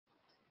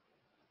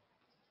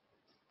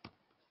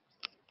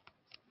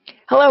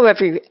Hello,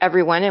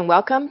 everyone, and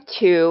welcome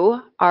to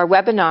our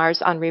webinars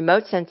on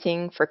remote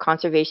sensing for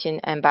conservation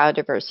and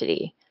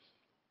biodiversity.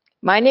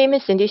 My name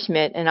is Cindy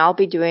Schmidt, and I'll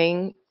be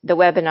doing the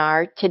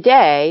webinar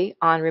today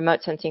on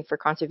remote sensing for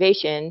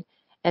conservation,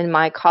 and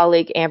my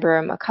colleague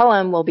Amber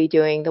McCullum will be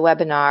doing the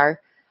webinar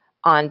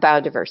on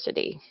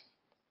biodiversity.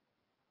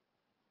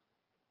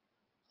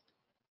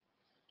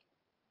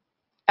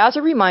 As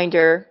a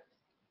reminder,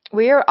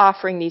 we are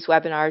offering these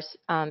webinars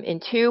in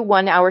two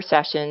one-hour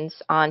sessions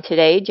on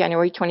today,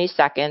 January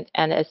 22nd,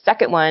 and a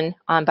second one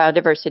on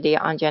biodiversity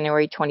on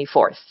January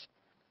 24th.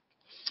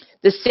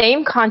 The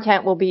same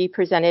content will be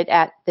presented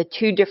at the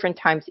two different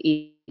times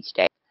each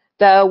day.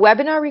 The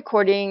webinar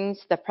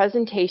recordings, the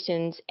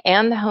presentations,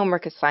 and the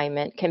homework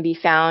assignment can be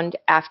found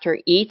after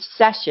each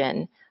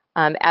session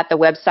at the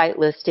website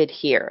listed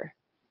here.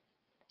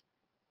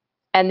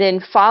 And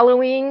then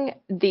following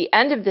the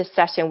end of this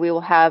session, we will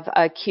have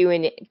a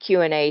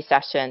Q&A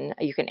session.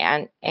 You can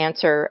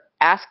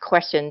ask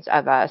questions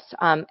of us.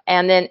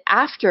 And then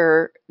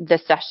after the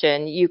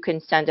session, you can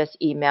send us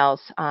emails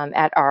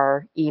at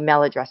our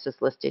email addresses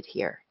listed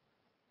here.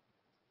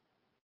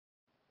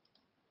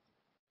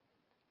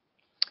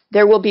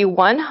 There will be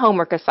one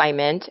homework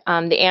assignment.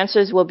 The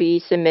answers will be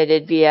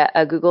submitted via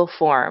a Google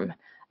form.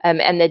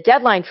 And the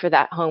deadline for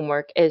that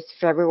homework is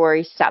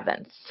February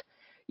 7th.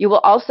 You will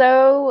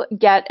also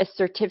get a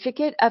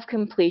certificate of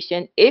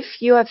completion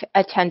if you have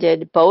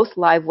attended both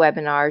live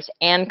webinars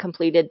and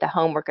completed the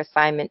homework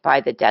assignment by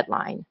the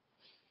deadline.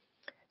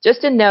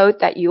 Just a note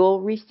that you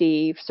will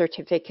receive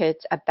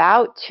certificates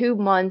about 2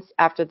 months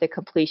after the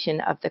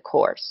completion of the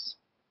course.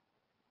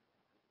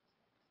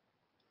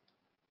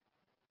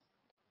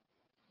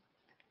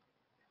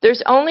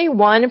 There's only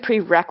one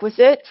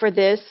prerequisite for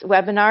this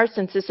webinar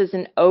since this is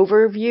an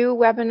overview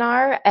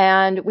webinar,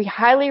 and we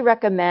highly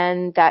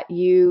recommend that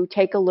you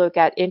take a look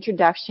at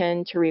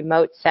Introduction to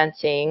Remote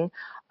Sensing,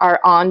 our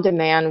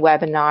on-demand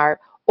webinar,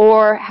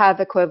 or have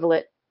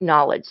equivalent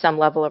knowledge, some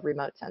level of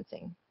remote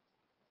sensing.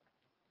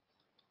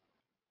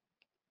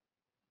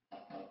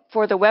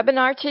 For the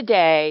webinar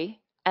today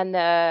and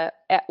the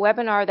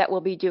webinar that we'll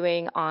be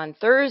doing on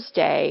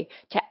Thursday,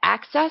 to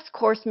access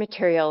course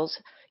materials,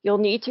 you'll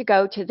need to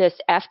go to this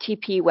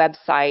FTP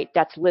website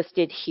that's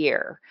listed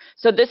here.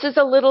 So this is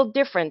a little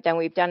different than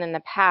we've done in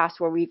the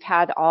past where we've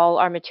had all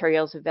our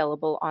materials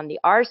available on the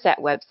ARSET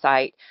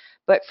website.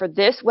 But for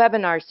this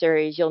webinar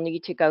series, you'll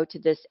need to go to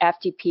this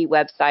FTP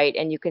website,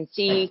 and you can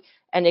see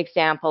an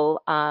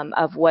example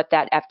of what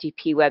that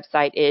FTP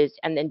website is,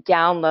 and then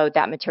download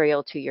that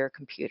material to your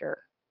computer.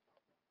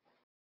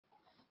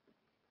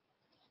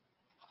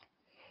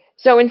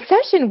 So in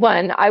session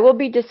 1, I will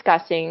be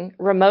discussing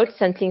remote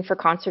sensing for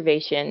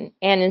conservation,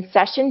 and in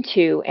session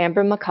 2,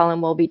 Amber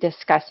McCullum will be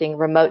discussing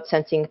remote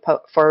sensing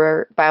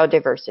for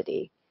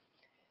biodiversity.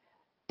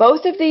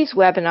 Both of these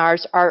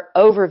webinars are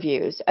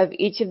overviews of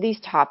each of these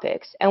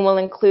topics and will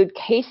include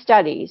case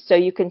studies so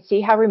you can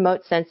see how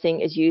remote sensing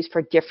is used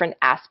for different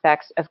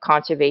aspects of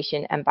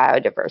conservation and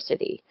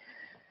biodiversity.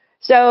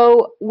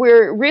 So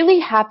we're really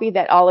happy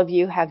that all of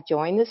you have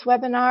joined this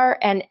webinar,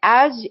 and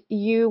as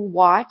you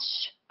watch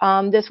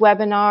this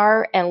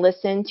webinar and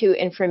listen to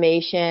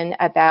information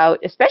about,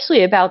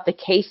 especially about the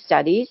case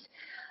studies,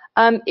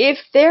 if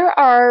there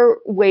are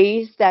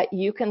ways that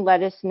you can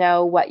let us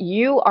know what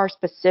you are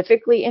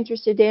specifically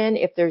interested in,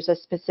 if there's a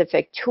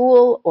specific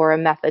tool or a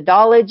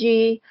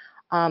methodology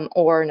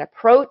or an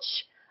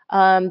approach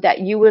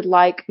that you would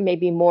like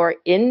maybe more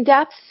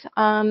in-depth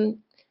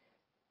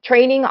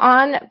training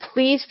on,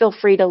 please feel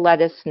free to let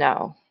us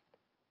know.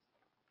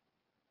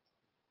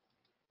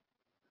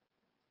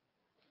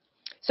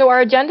 So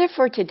our agenda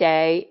for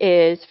today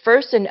is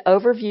first an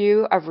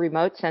overview of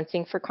remote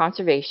sensing for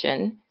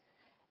conservation.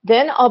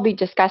 Then I'll be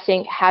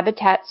discussing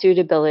habitat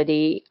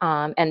suitability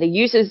and the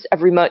uses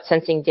of remote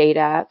sensing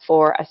data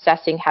for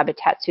assessing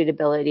habitat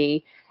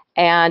suitability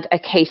and a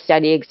case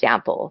study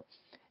example.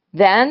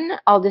 Then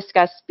I'll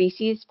discuss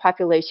species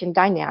population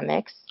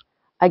dynamics,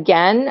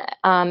 again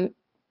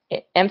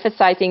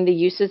emphasizing the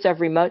uses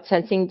of remote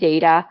sensing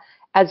data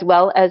as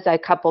well as a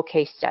couple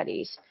case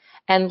studies.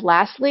 And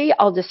lastly,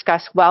 I'll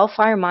discuss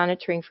wildfire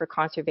monitoring for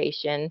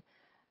conservation,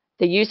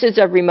 the uses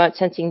of remote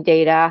sensing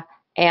data,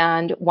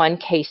 and one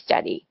case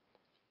study.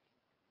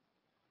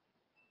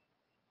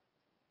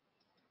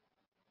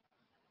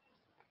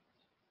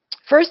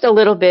 First, a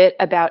little bit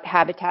about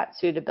habitat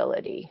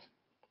suitability.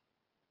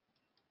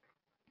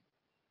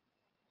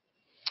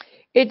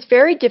 It's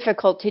very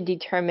difficult to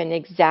determine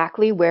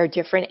exactly where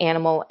different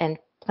animal and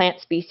plant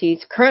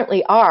species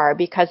currently are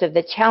because of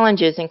the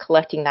challenges in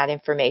collecting that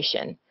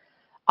information.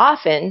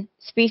 Often,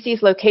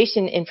 species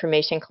location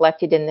information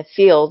collected in the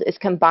field is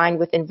combined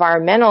with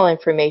environmental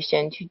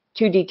information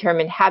to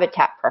determine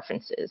habitat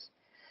preferences.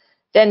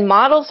 Then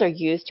models are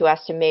used to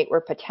estimate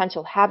where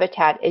potential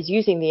habitat is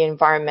using the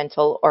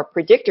environmental or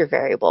predictor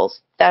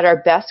variables that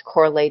are best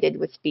correlated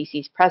with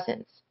species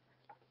presence.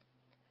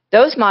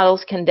 Those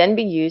models can then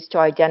be used to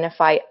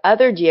identify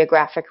other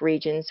geographic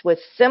regions with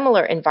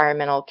similar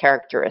environmental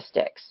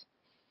characteristics.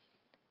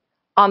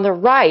 On the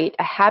right,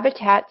 a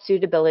habitat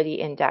suitability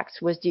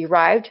index was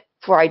derived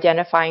for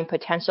identifying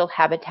potential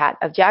habitat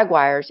of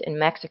jaguars in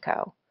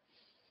Mexico.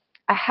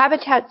 A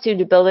habitat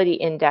suitability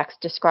index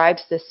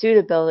describes the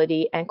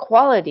suitability and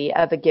quality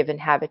of a given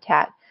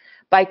habitat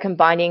by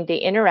combining the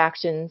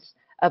interactions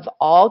of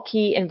all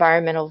key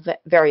environmental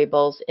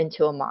variables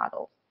into a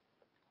model.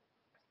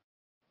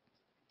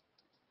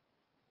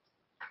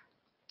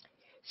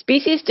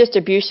 Species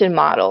distribution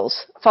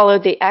models follow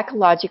the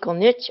ecological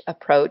niche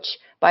approach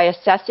by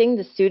assessing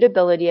the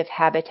suitability of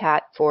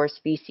habitat for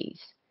species.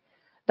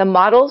 The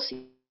models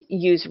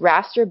use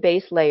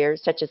raster-based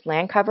layers such as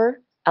land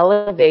cover,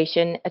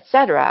 elevation,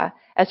 etc.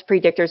 as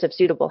predictors of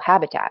suitable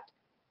habitat.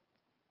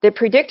 The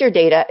predictor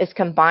data is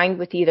combined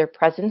with either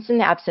presence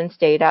and absence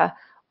data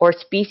or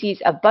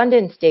species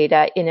abundance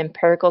data in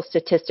empirical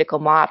statistical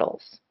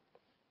models.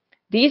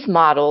 These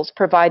models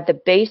provide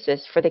the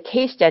basis for the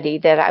case study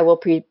that I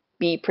will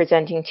be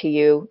presenting to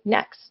you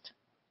next.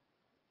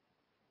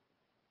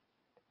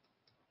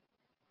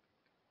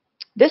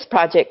 This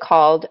project,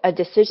 called a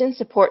decision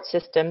support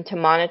system to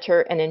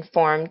monitor and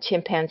inform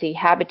chimpanzee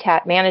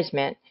habitat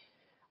management,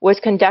 was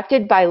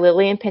conducted by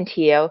Lillian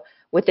Pentillo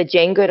with the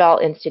Jane Goodall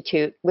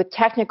Institute with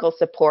technical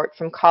support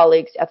from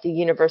colleagues at the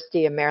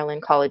University of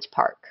Maryland College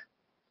Park.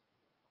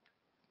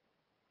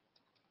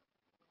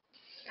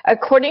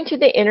 According to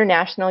the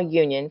International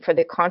Union for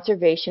the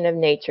Conservation of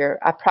Nature,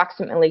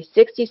 approximately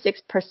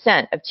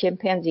 66% of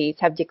chimpanzees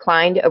have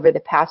declined over the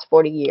past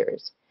 40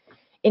 years.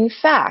 In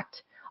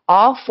fact,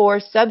 all 4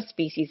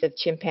 subspecies of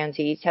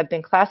chimpanzees have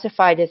been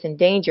classified as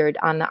endangered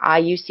on the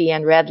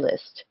IUCN Red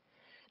List.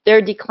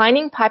 Their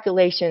declining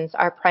populations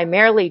are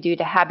primarily due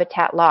to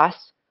habitat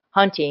loss,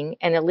 hunting,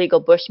 and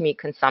illegal bushmeat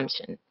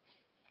consumption.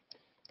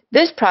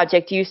 This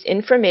project used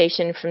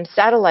information from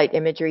satellite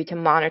imagery to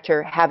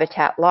monitor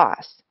habitat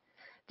loss.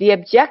 The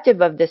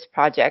objective of this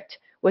project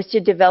was to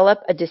develop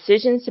a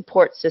decision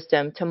support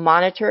system to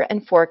monitor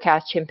and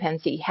forecast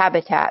chimpanzee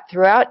habitat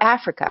throughout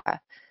Africa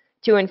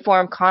to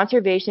inform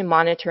conservation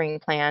monitoring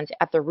plans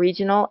at the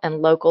regional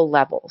and local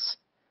levels.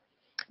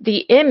 The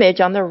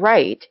image on the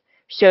right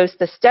shows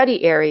the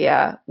study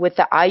area with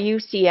the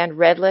IUCN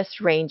Red List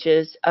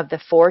ranges of the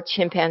 4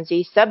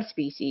 chimpanzee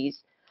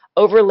subspecies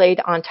overlaid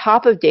on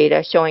top of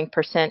data showing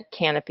percent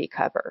canopy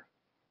cover.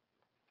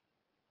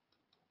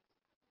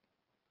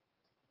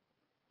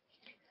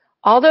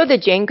 Although the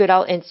Jane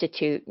Goodall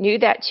Institute knew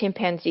that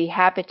chimpanzee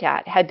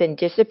habitat had been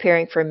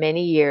disappearing for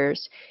many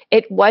years,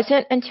 it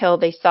wasn't until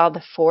they saw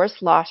the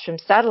forest loss from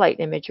satellite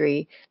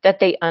imagery that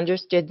they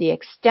understood the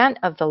extent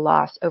of the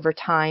loss over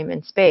time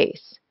and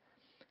space.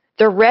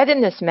 The red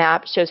in this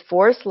map shows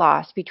forest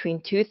loss between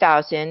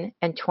 2000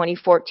 and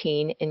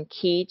 2014 in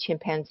key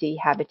chimpanzee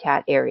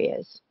habitat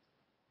areas.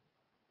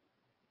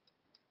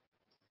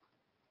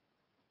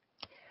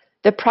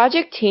 The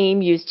project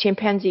team used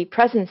chimpanzee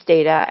presence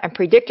data and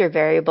predictor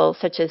variables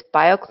such as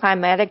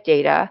bioclimatic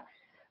data,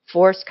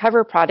 forest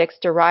cover products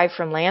derived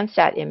from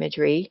Landsat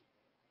imagery,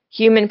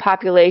 human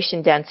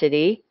population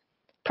density,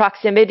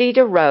 proximity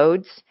to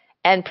roads,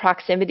 and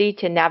proximity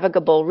to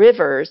navigable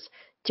rivers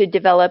to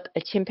develop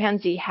a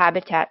chimpanzee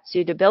habitat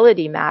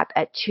suitability map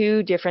at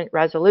 2 different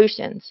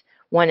resolutions,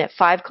 one at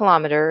 5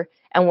 kilometers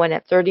and one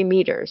at 30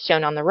 meters,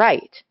 shown on the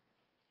right.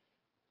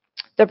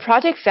 The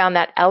project found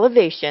that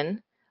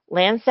elevation,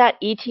 Landsat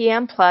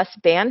ETM Plus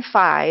Band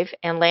 5,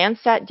 and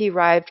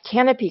Landsat-derived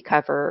canopy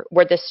cover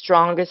were the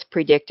strongest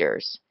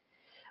predictors.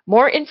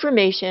 More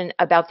information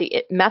about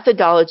the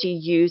methodology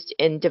used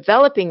in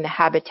developing the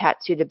habitat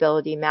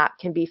suitability map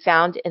can be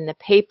found in the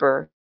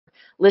paper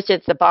listed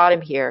at the bottom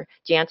here,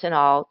 Jansen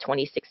al.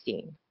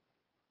 2016.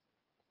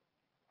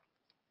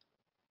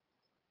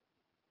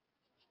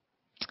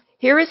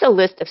 Here is a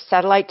list of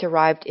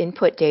satellite-derived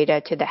input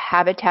data to the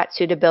habitat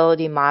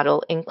suitability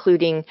model,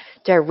 including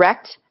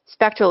direct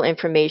spectral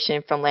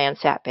information from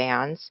Landsat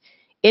bands,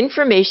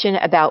 information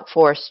about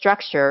forest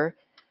structure,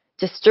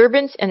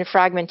 disturbance and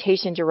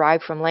fragmentation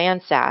derived from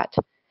Landsat,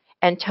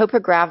 and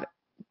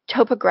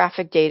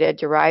topographic data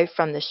derived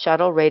from the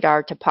Shuttle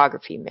Radar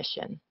Topography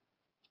mission.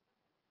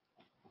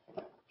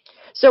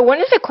 So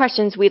one of the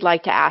questions we'd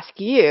like to ask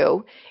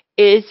you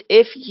is,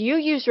 if you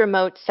use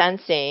remote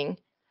sensing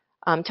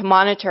to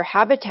monitor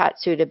habitat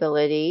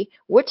suitability,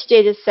 which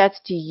data sets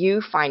do you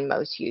find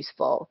most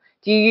useful?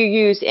 Do you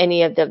use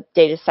any of the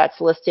data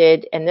sets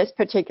listed in this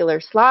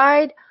particular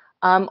slide,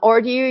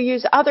 or do you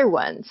use other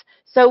ones?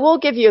 So we'll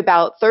give you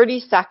about 30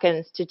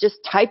 seconds to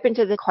just type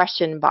into the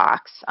question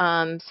box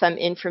some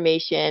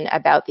information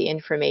about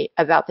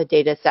the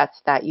data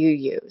sets that you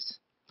use.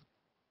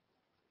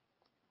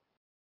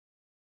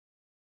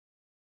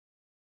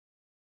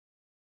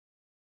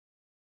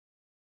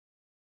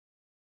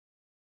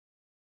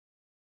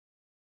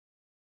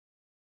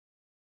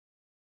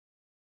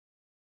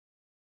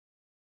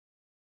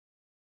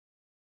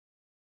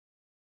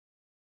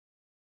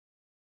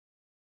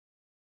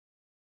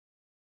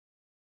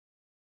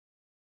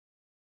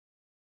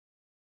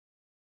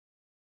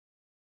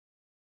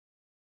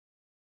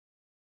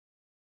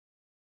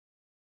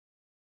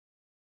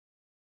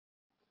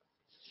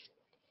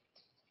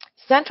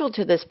 Central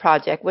to this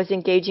project was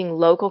engaging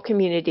local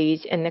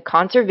communities in the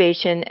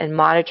conservation and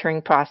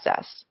monitoring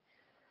process.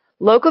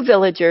 Local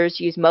villagers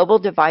use mobile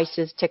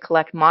devices to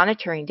collect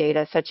monitoring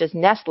data such as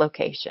nest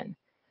location.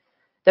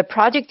 The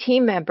project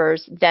team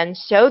members then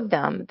showed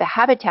them the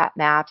habitat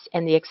maps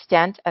and the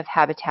extent of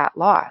habitat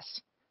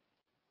loss.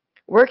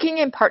 Working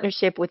in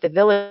partnership with the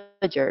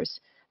villagers,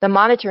 the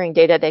monitoring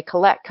data they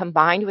collect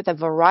combined with a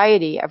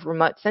variety of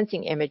remote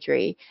sensing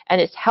imagery,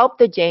 and it's helped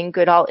the Jane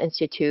Goodall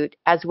Institute,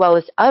 as well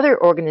as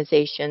other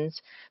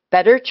organizations,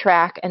 better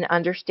track and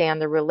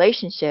understand the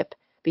relationship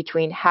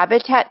between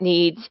habitat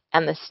needs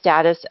and the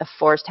status of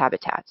forest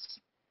habitats.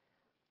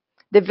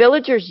 The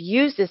villagers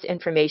use this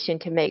information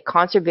to make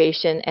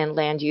conservation and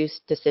land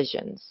use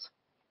decisions.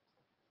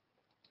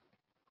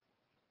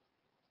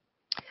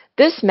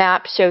 This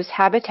map shows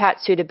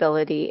habitat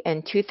suitability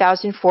in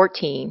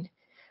 2014,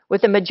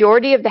 with the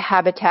majority of the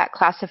habitat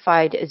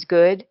classified as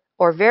good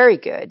or very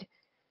good,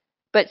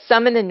 but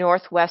some in the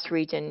Northwest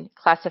region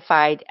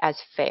classified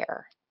as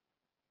fair.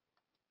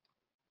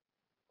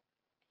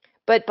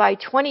 But by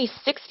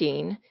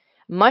 2016,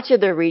 much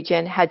of the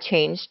region had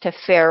changed to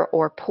fair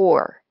or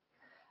poor.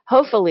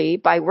 Hopefully,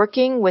 by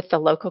working with the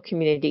local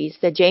communities,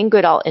 the Jane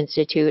Goodall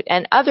Institute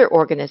and other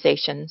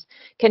organizations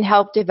can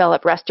help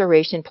develop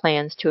restoration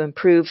plans to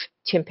improve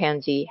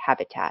chimpanzee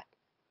habitat.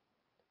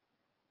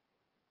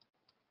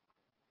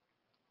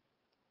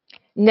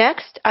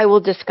 Next, I will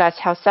discuss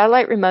how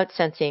satellite remote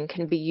sensing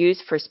can be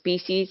used for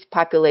species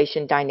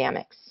population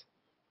dynamics.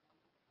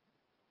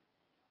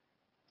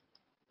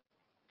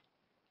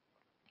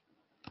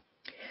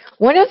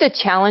 One of the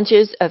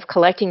challenges of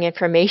collecting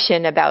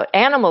information about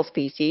animal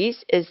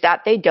species is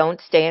that they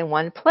don't stay in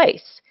one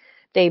place.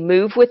 They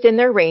move within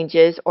their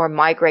ranges or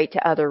migrate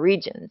to other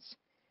regions.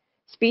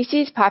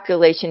 Species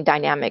population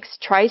dynamics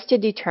tries to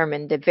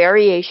determine the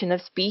variation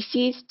of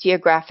species,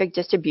 geographic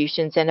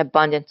distributions, and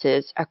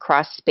abundances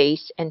across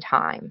space and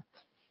time.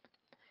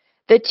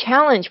 The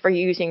challenge for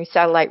using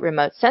satellite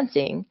remote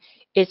sensing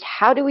is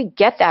how do we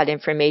get that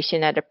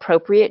information at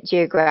appropriate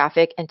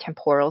geographic and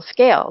temporal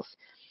scales,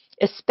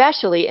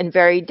 especially in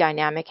very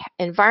dynamic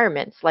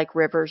environments like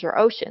rivers or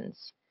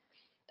oceans.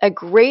 A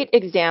great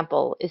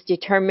example is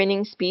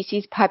determining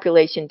species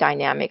population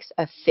dynamics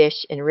of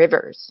fish in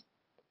rivers.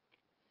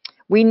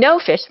 We know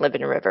fish live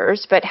in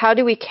rivers, but how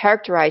do we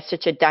characterize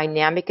such a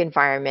dynamic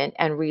environment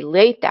and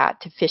relate that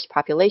to fish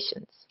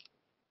populations?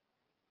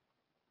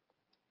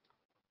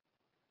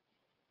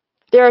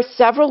 There are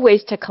several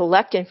ways to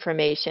collect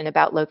information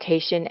about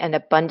location and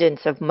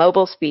abundance of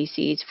mobile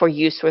species for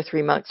use with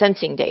remote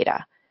sensing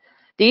data.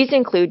 These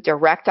include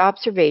direct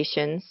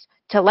observations,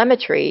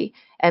 telemetry,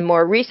 and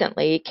more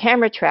recently,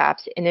 camera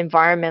traps in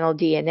environmental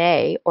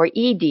DNA or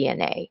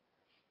eDNA.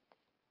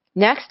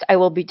 Next, I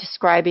will be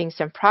describing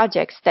some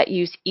projects that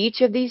use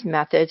each of these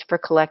methods for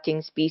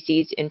collecting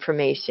species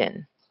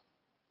information.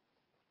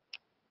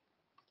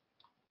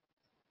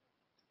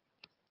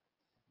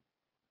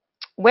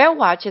 Whale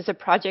Watch is a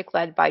project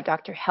led by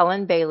Dr.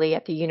 Helen Bailey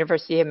at the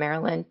University of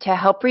Maryland to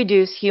help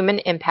reduce human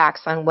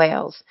impacts on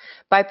whales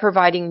by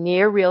providing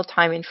near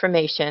real-time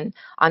information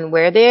on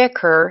where they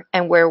occur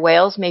and where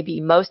whales may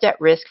be most at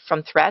risk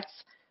from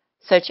threats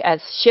such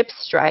as ship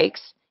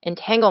strikes,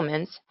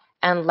 entanglements,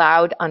 and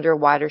loud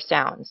underwater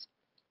sounds.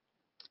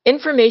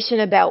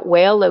 Information about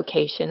whale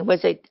location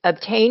was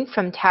obtained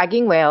from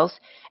tagging whales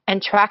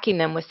and tracking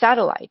them with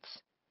satellites.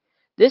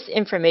 This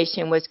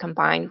information was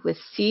combined with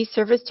sea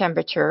surface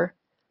temperature,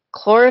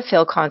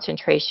 chlorophyll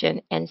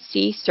concentration, and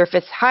sea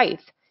surface height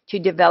to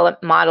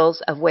develop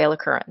models of whale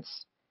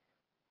occurrence.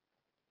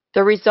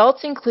 The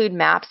results include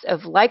maps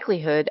of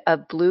likelihood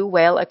of blue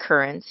whale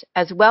occurrence,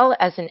 as well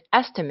as an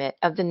estimate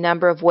of the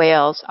number of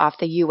whales off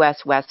the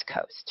U.S. West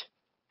Coast.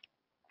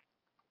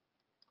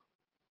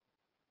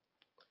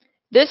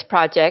 This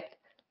project,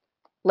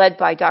 led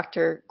by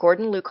Dr.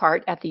 Gordon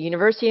Lukehart at the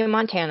University of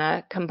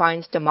Montana,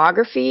 combines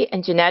demography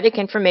and genetic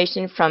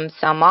information from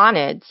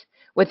salmonids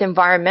with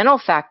environmental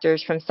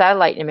factors from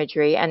satellite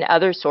imagery and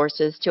other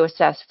sources to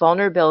assess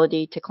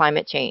vulnerability to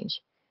climate change.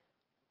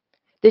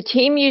 The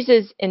team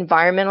uses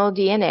environmental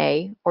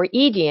DNA, or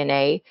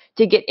eDNA,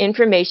 to get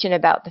information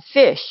about the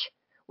fish,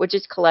 which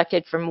is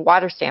collected from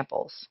water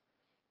samples.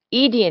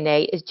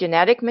 eDNA is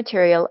genetic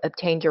material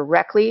obtained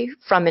directly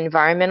from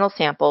environmental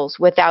samples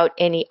without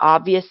any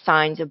obvious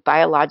signs of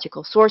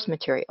biological source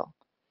material.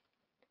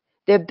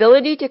 The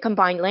ability to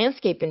combine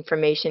landscape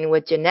information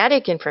with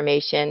genetic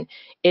information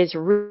is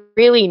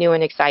really new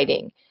and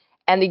exciting,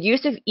 and the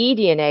use of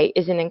eDNA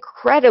is an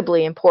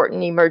incredibly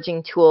important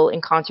emerging tool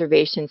in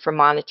conservation for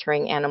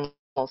monitoring animal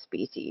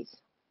species.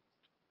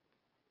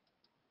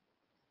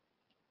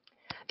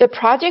 The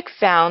project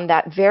found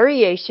that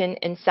variation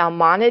in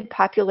salmonid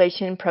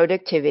population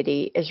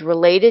productivity is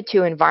related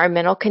to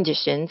environmental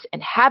conditions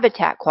and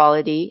habitat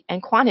quality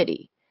and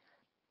quantity.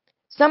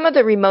 Some of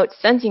the remote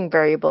sensing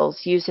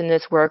variables used in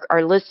this work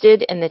are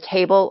listed in the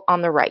table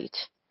on the right.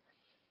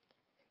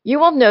 You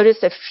will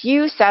notice a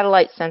few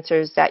satellite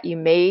sensors that you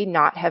may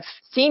not have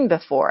seen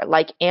before,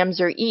 like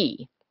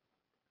AMSR-E.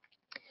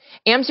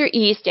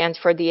 AMSR-E stands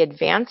for the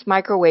Advanced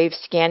Microwave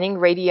Scanning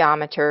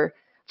Radiometer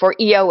for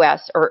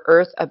EOS, or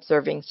Earth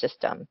Observing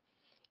System.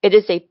 It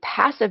is a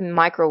passive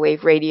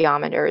microwave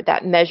radiometer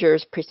that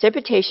measures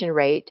precipitation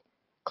rate,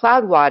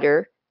 cloud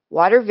water,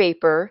 water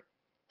vapor,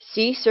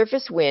 sea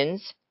surface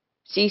winds,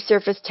 sea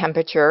surface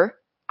temperature,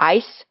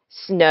 ice,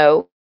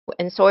 snow,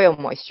 and soil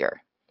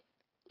moisture.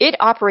 It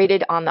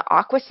operated on the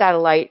Aqua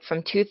satellite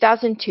from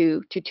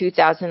 2002 to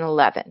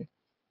 2011.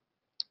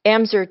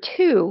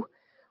 AMSR-2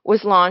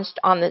 was launched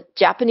on the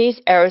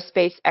Japanese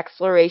Aerospace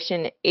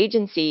Exploration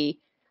Agency,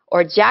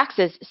 or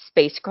JAXA's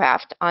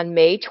spacecraft, on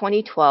May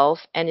 2012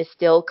 and is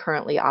still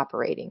currently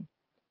operating.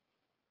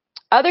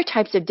 Other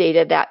types of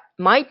data that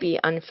might be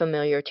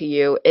unfamiliar to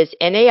you is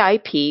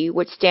NAIP,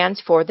 which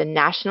stands for the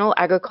National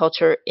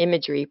Agriculture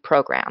Imagery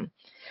Program,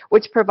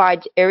 which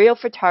provides aerial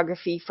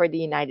photography for the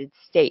United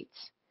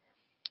States.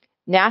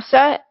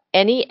 NASA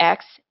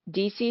NEX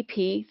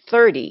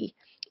DCP-30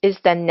 is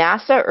the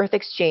NASA Earth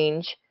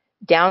Exchange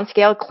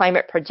downscale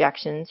climate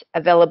projections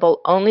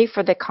available only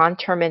for the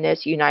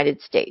conterminous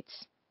United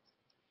States.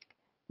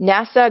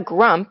 NASA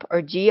GRUMP,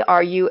 or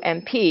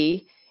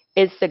GRUMP,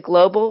 is the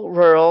Global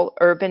Rural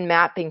Urban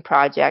Mapping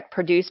Project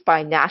produced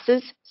by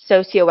NASA's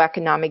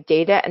Socioeconomic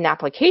Data and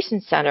Application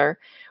Center,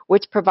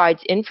 which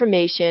provides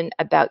information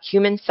about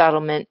human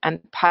settlement and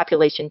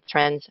population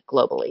trends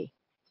globally.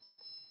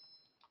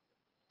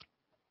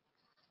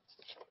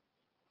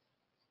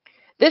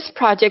 This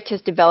project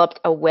has developed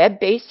a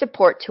web-based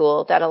support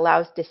tool that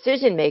allows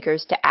decision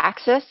makers to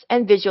access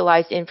and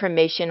visualize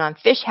information on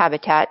fish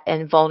habitat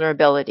and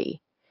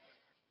vulnerability.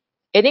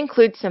 It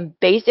includes some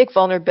basic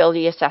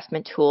vulnerability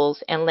assessment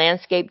tools and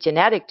landscape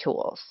genetic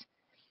tools.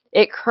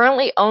 It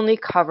currently only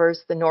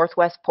covers the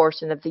northwest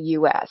portion of the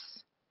U.S.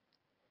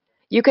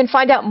 You can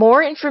find out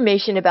more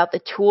information about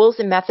the tools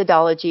and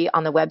methodology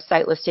on the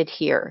website listed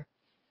here.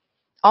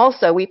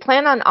 Also, we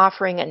plan on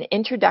offering an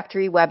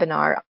introductory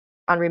webinar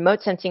on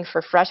remote sensing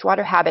for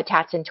freshwater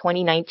habitats in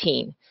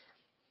 2019.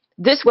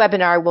 This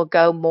webinar will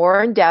go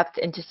more in depth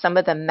into some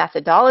of the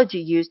methodology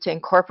used to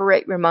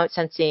incorporate remote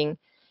sensing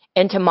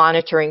into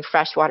monitoring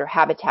freshwater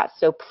habitats,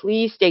 so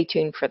please stay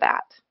tuned for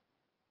that.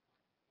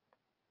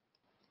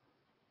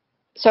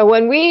 So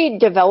when we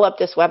developed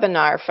this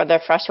webinar for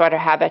the freshwater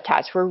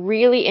habitats, we're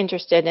really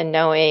interested in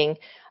knowing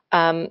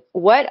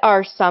what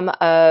are some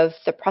of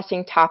the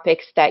pressing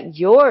topics that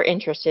you're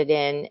interested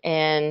in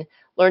and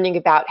learning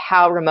about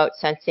how remote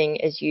sensing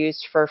is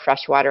used for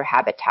freshwater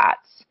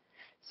habitats.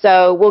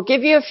 So we'll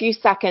give you a few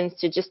seconds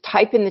to just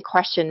type in the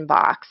question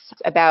box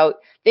about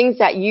things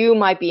that you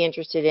might be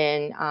interested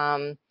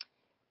in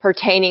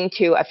pertaining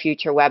to a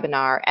future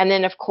webinar. And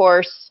then, of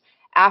course,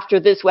 after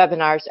this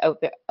webinar is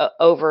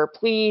over,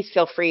 please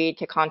feel free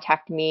to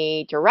contact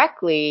me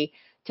directly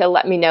to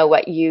let me know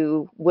what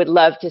you would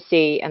love to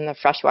see in the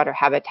freshwater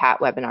habitat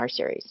webinar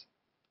series.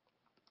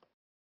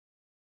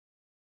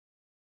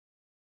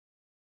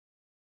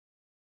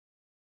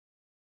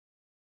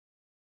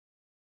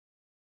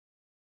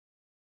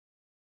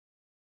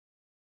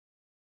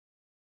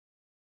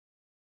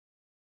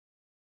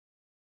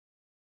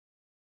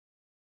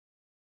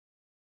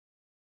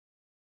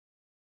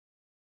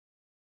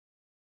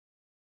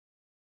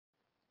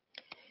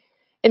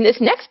 In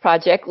this next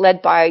project,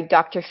 led by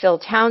Dr. Phil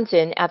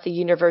Townsend at the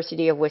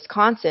University of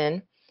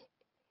Wisconsin,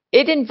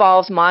 it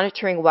involves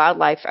monitoring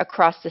wildlife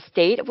across the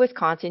state of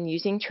Wisconsin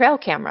using trail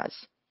cameras.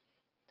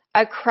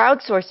 A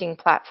crowdsourcing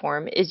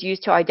platform is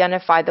used to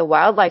identify the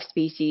wildlife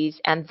species,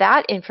 and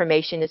that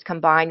information is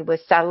combined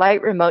with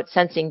satellite remote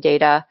sensing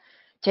data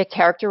to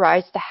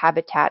characterize the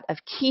habitat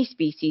of key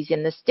species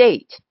in the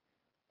state.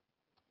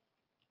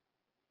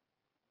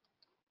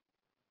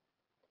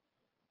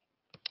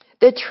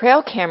 The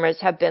trail cameras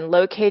have been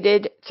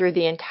located through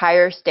the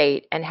entire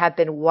state and have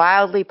been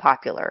wildly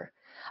popular.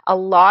 A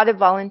lot of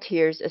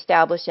volunteers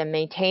establish and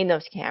maintain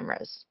those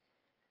cameras.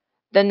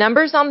 The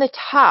numbers on the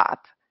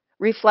top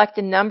reflect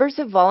the numbers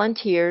of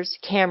volunteers,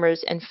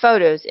 cameras, and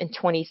photos in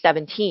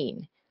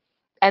 2017.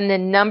 And the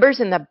numbers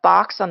in the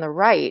box on the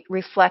right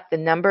reflect the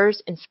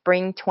numbers in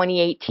spring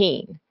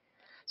 2018.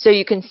 So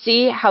you can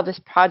see how this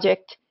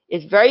project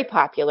is very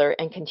popular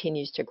and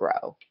continues to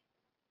grow.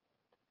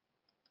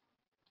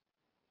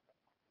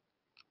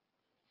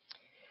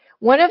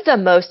 One of the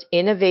most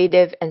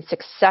innovative and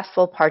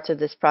successful parts of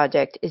this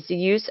project is the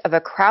use of a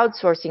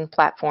crowdsourcing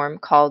platform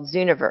called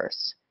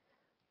Zooniverse.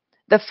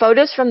 The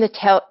photos from the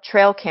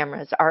trail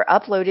cameras are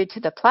uploaded to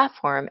the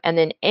platform, and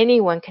then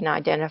anyone can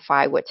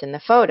identify what's in the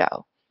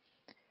photo.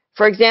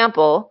 For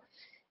example,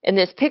 in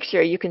this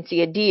picture, you can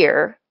see a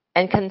deer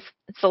and can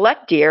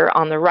select deer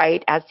on the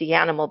right as the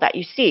animal that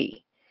you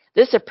see.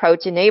 This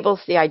approach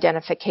enables the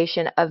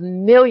identification of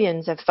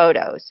millions of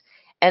photos,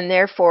 and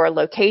therefore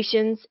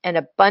locations and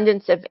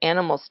abundance of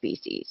animal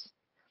species.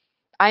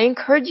 I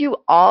encourage you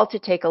all to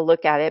take a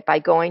look at it by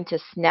going to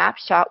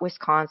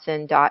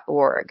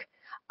snapshotwisconsin.org.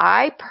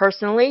 I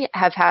personally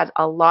have had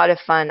a lot of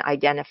fun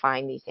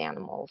identifying these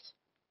animals.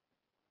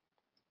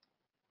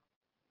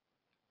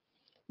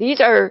 These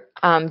are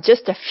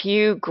just a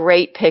few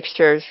great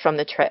pictures from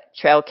the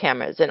trail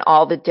cameras and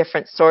all the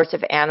different sorts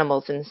of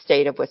animals in the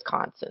state of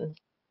Wisconsin.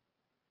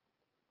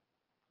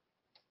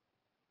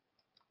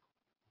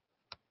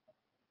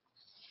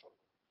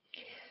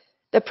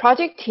 The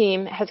project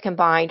team has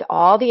combined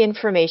all the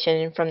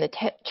information from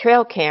the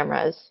trail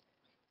cameras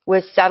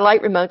with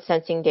satellite remote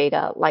sensing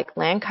data like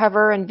land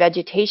cover and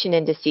vegetation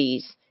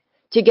indices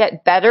to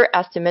get better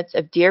estimates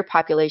of deer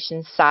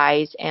population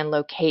size and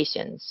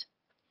locations.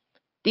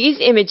 These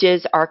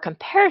images are a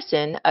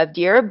comparison of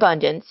deer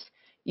abundance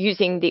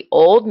using the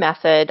old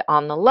method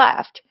on the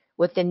left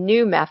with the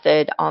new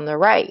method on the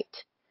right.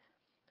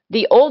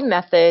 The old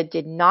method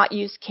did not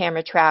use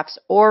camera traps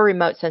or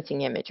remote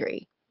sensing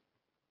imagery.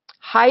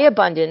 High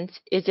abundance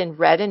is in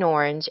red and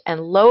orange,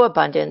 and low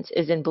abundance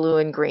is in blue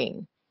and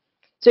green.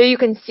 So you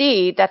can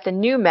see that the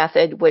new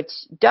method, which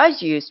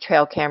does use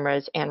trail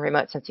cameras and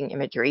remote sensing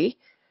imagery,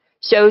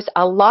 shows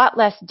a lot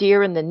less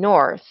deer in the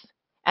north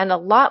and a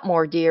lot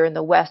more deer in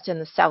the west and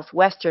the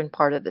southwestern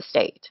part of the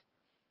state.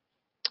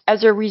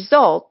 As a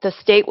result, the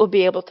state will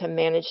be able to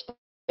manage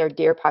their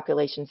deer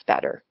populations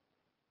better.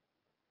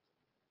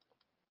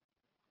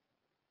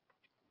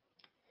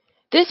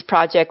 This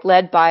project,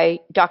 led by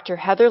Dr.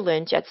 Heather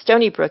Lynch at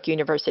Stony Brook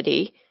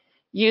University,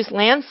 used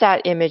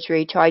Landsat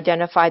imagery to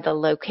identify the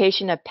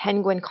location of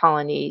penguin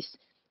colonies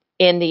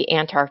in the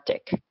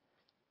Antarctic.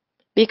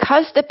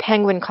 Because the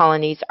penguin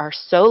colonies are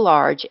so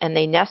large and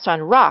they nest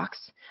on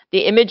rocks,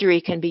 the imagery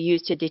can be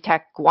used to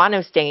detect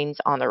guano stains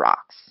on the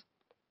rocks.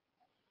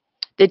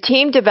 The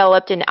team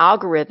developed an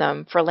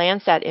algorithm for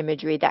Landsat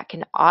imagery that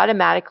can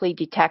automatically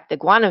detect the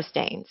guano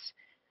stains.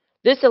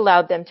 This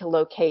allowed them to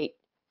locate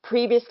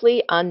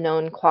previously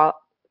unknown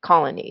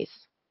colonies.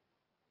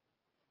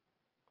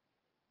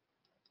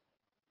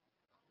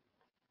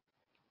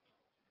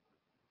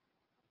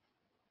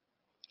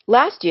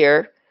 Last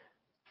year,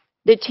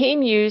 the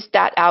team used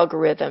that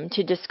algorithm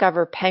to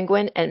discover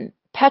penguin and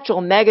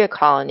petrel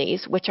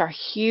megacolonies, which are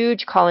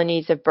huge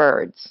colonies of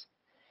birds.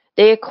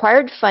 They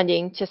acquired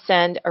funding to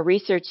send a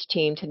research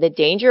team to the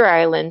Danger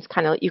Islands,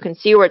 you can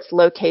see where it's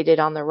located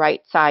on the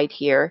right side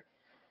here,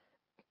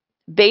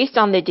 based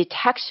on the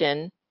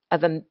detection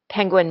of a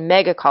penguin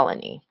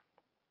megacolony.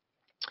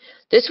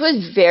 This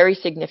was very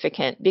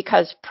significant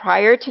because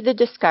prior to the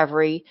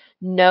discovery,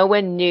 no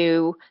one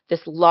knew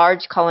this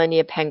large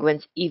colony of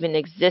penguins even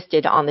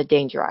existed on the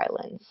Danger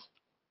Islands.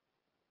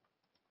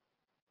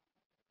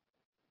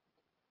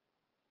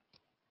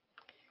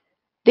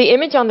 The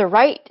image on the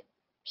right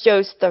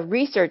shows the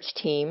research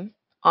team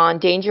on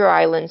Danger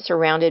Island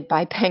surrounded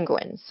by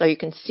penguins, so you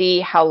can see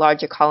how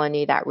large a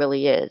colony that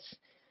really is.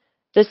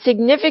 The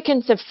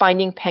significance of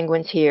finding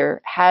penguins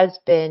here has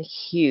been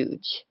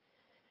huge.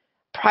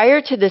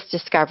 Prior to this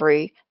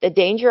discovery, the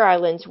Danger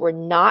Islands were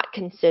not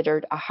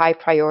considered a high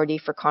priority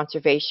for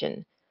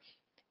conservation,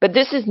 but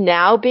this is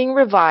now being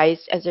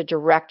revised as a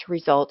direct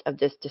result of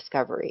this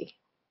discovery.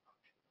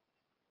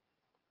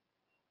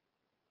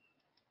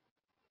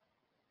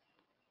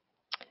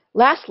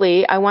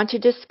 Lastly, I want to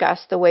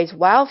discuss the ways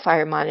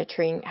wildfire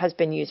monitoring has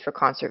been used for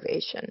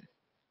conservation.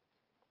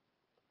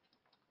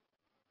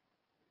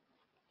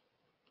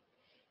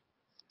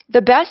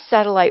 The best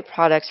satellite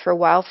products for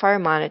wildfire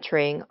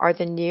monitoring are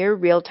the near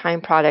real-time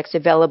products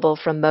available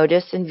from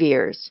MODIS and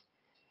VIIRS.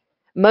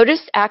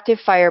 MODIS active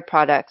fire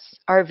products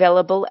are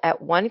available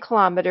at 1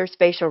 kilometer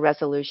spatial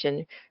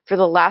resolution for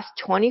the last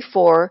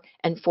 24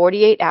 and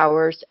 48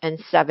 hours and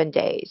 7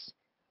 days.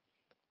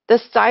 The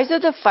size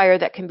of the fire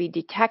that can be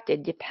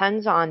detected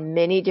depends on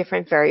many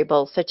different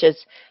variables such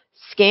as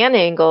scan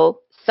angle,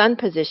 sun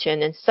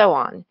position, and so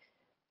on.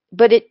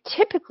 But it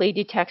typically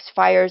detects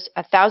fires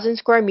 1,000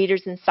 square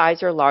meters in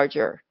size or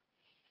larger.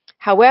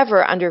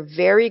 However, under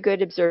very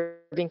good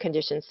observing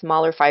conditions,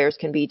 smaller fires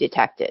can be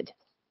detected.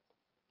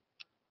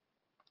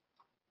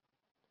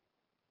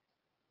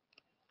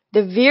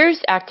 The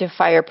VIIRS active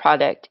fire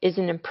product is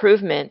an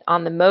improvement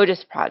on the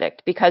MODIS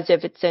product because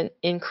of its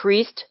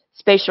increased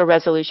spatial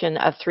resolution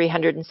of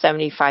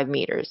 375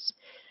 meters.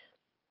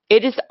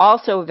 It is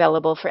also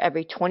available for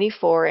every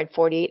 24 and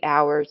 48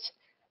 hours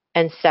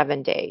and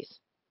 7 days.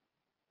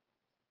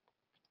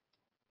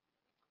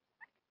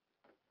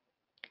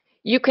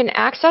 You can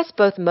access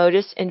both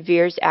MODIS and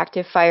VIIRS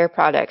active fire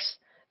products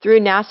through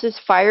NASA's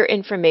Fire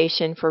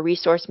Information for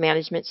Resource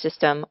Management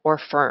System, or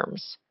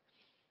FIRMS.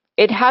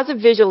 It has a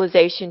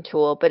visualization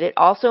tool, but it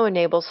also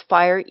enables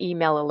fire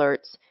email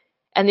alerts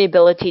and the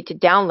ability to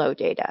download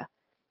data.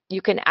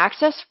 You can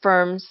access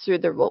FIRMS through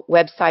the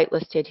website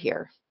listed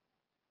here.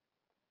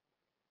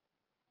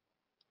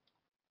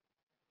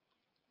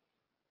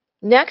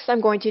 Next,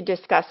 I'm going to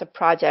discuss a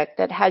project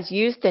that has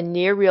used the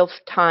near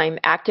real-time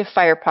active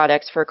fire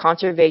products for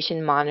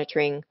conservation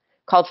monitoring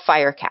called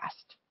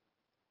Firecast.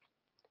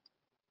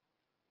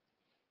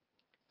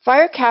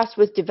 Firecast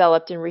was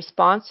developed in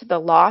response to the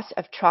loss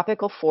of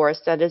tropical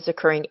forest that is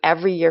occurring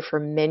every year for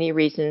many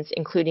reasons,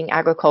 including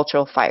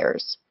agricultural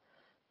fires.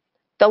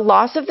 The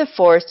loss of the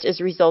forest is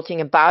resulting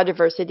in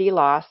biodiversity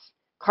loss,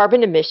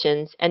 carbon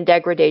emissions, and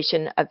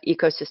degradation of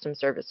ecosystem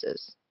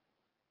services.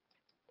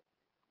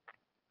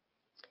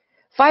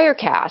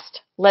 Firecast,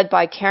 led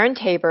by Karen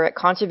Tabor at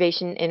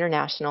Conservation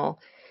International,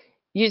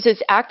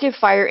 uses active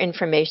fire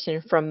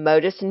information from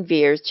MODIS and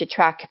VEERS to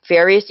track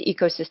various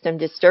ecosystem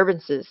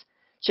disturbances,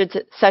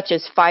 such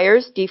as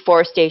fires,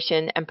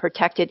 deforestation, and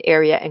protected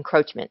area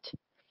encroachment.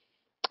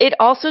 It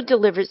also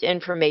delivers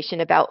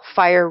information about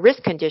fire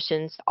risk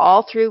conditions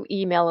all through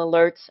email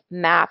alerts,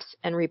 maps,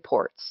 and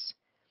reports.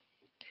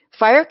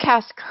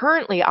 Firecast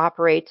currently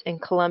operates in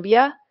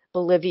Colombia,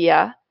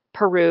 Bolivia,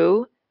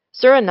 Peru,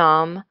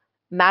 Suriname,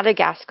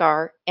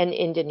 Madagascar, and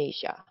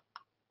Indonesia.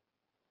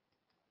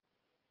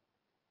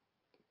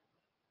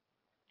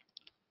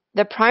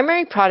 The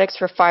primary products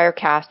for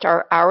Firecast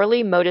are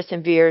hourly MODIS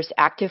and VEERS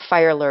active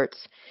fire alerts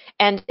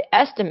and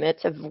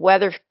estimates of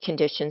weather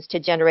conditions to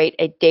generate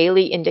a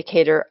daily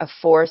indicator of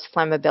forest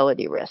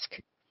flammability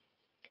risk.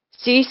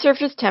 Sea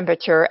surface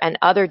temperature and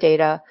other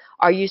data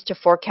are used to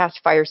forecast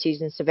fire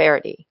season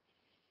severity.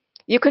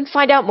 You can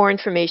find out more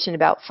information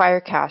about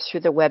Firecast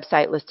through the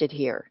website listed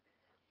here.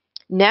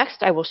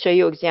 Next, I will show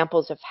you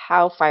examples of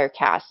how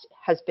Firecast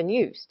has been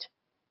used.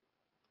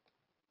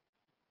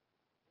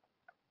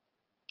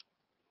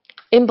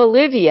 In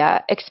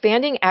Bolivia,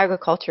 expanding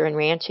agriculture and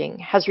ranching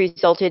has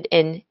resulted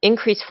in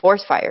increased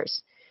forest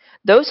fires.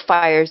 Those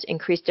fires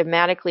increase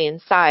dramatically in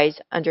size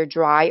under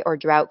dry or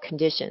drought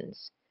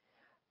conditions.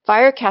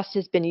 Firecast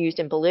has been used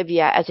in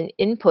Bolivia as an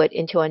input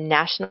into a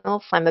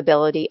national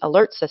flammability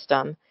alert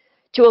system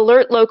to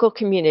alert local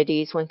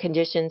communities when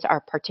conditions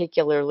are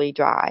particularly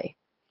dry.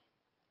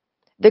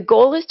 The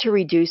goal is to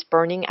reduce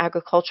burning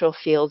agricultural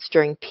fields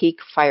during peak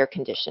fire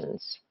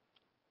conditions.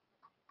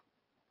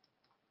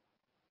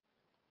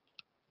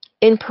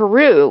 In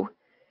Peru,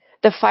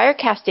 the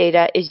Firecast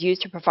data is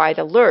used to provide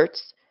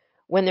alerts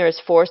when there is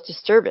forest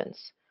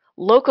disturbance.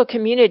 Local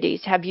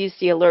communities have used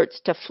the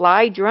alerts to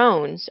fly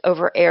drones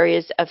over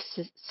areas of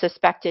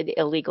suspected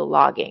illegal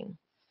logging.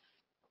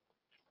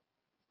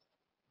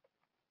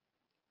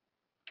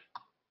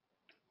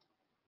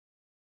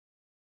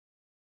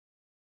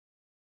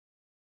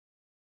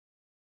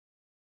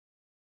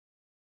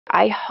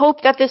 I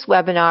hope that this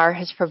webinar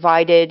has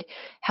provided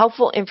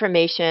helpful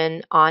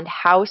information on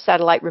how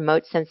satellite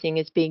remote sensing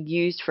is being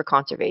used for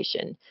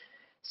conservation.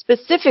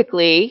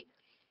 Specifically,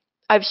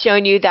 I've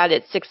shown you that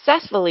it's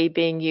successfully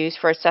being used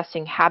for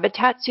assessing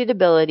habitat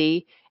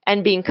suitability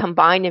and being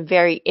combined in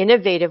very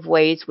innovative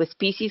ways with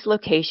species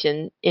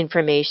location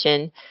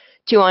information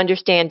to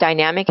understand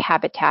dynamic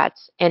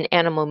habitats and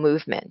animal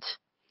movement.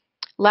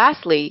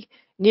 Lastly,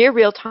 near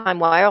real-time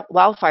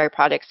wildfire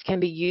products can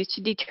be used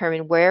to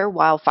determine where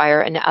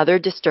wildfire and other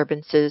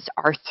disturbances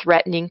are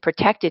threatening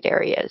protected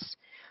areas.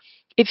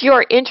 If you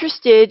are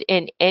interested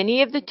in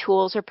any of the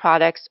tools or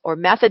products or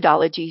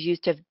methodologies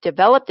used to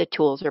develop the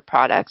tools or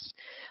products,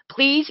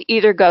 please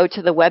either go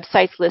to the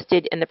websites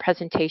listed in the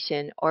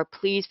presentation or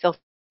please feel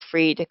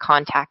free to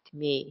contact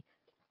me.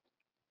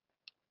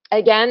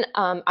 Again,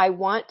 I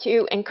want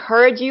to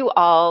encourage you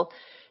all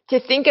to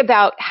think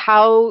about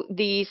how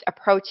these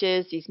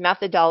approaches, these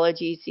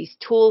methodologies, these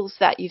tools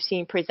that you've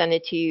seen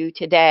presented to you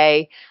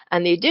today,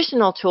 and the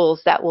additional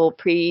tools that will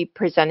be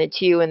presented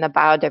to you in the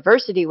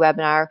biodiversity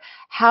webinar,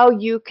 how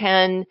you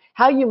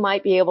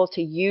might be able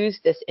to use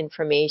this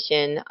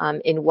information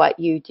in what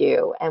you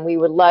do. And we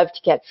would love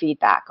to get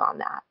feedback on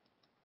that.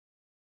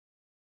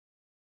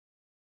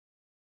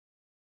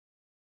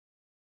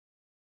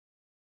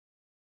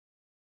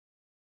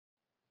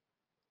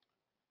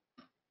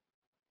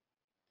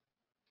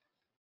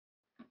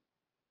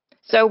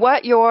 So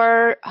what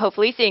you're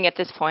hopefully seeing at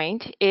this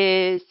point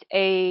is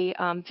a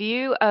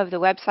view of the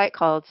website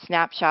called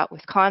Snapshot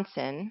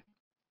Wisconsin.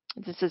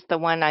 This is the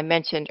one I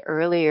mentioned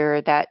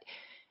earlier that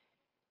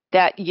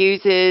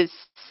uses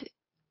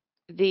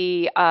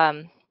uses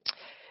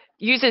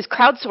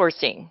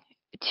crowdsourcing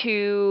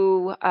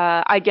to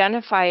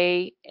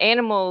identify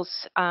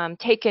animals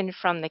taken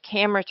from the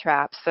camera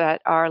traps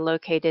that are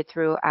located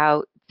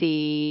throughout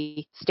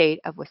the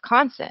state of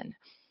Wisconsin.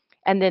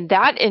 And then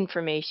that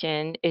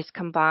information is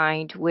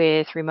combined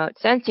with remote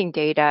sensing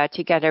data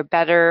to get a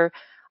better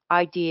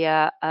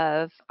idea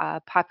of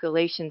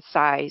population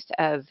size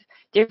of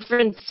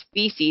different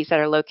species that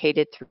are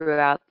located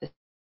throughout the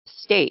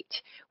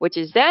state, which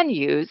is then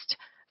used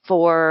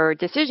for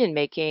decision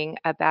making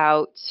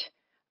about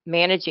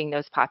managing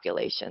those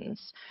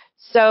populations.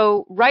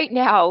 So right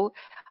now,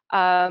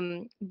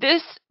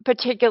 this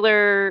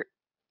particular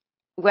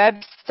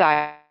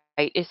website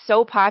is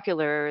so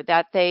popular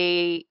that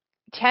they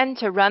tend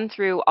to run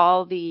through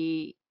all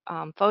the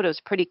photos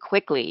pretty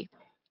quickly.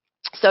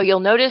 So you'll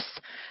notice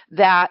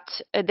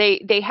that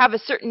they have a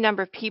certain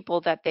number of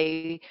people that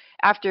they,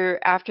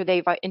 after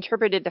they've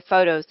interpreted the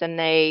photos, then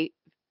they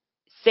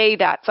say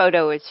that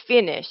photo is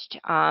finished,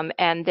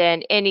 and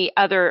then any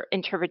other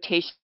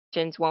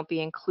interpretations won't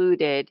be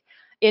included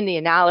in the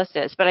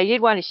analysis. But I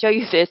did want to show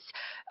you this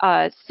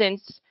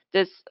since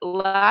this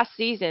last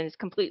season is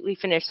completely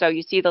finished. So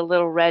you see the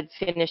little red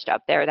finished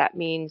up there. That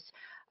means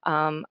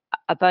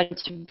a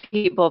bunch of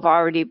people have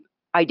already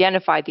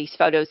identified these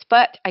photos,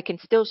 but I can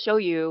still show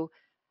you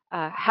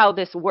how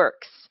this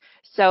works.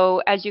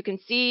 So as you can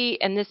see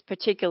in this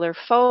particular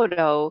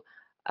photo,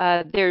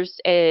 there's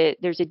a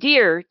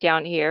deer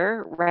down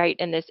here, right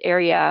in this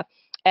area.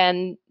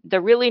 And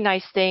the really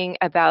nice thing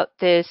about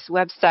this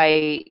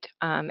website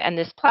and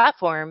this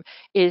platform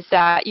is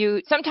that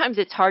sometimes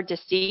it's hard to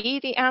see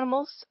the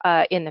animals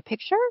in the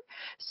picture.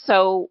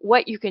 So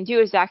what you can do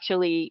is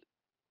actually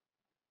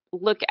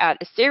look at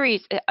a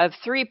series of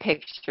 3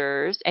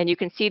 pictures, and you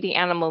can see the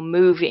animal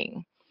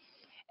moving.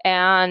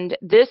 And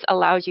this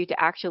allows you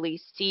to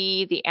actually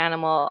see the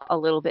animal a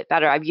little bit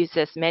better. I've used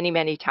this many,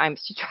 many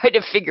times to try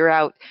to figure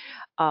out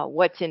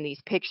what's in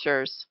these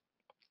pictures.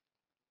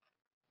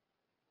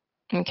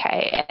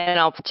 Okay, and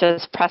I'll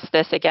just press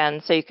this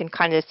again so you can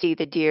kind of see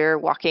the deer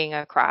walking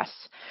across.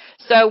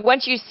 So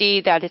once you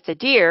see that it's a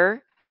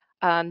deer,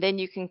 then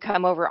you can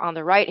come over on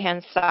the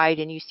right-hand side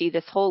and you see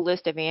this whole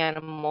list of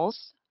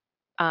animals,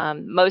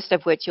 most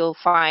of which you'll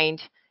find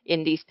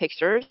in these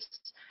pictures.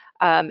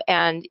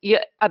 And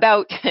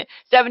about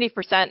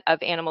 70%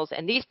 of animals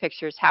in these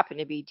pictures happen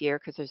to be deer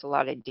because there's a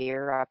lot of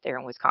deer out there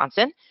in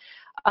Wisconsin.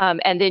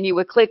 And then you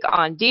would click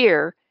on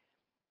deer,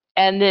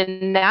 and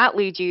then that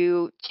leads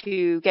you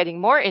to getting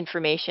more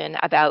information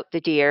about the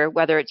deer,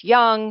 whether it's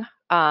young,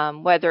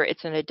 whether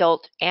it's an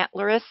adult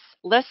antlerless,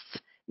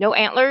 no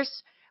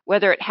antlers,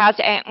 whether it has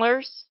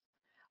antlers,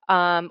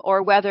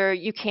 or whether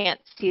you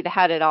can't see the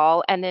head at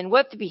all, and then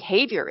what the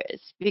behavior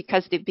is,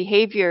 because the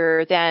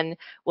behavior then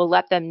will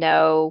let them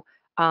know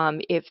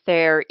if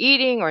they're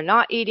eating or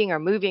not eating or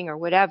moving or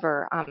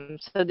whatever.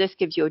 So this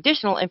gives you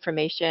additional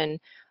information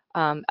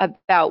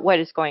about what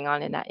is going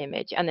on in that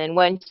image. And then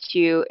once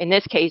you, in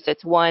this case,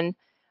 it's one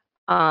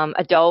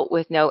adult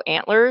with no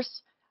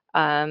antlers,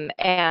 and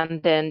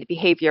then the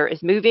behavior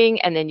is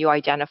moving, and then you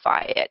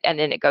identify it, and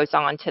then it goes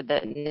on to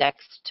the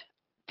next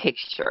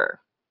picture.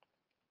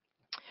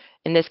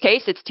 In this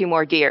case, it's 2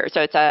 more deer.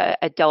 So it's a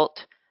adult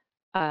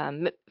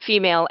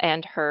female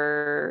and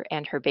her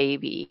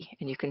baby,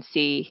 and you can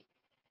see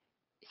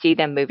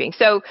them moving.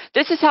 So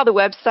this is how the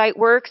website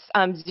works.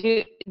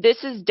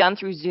 This is done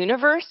through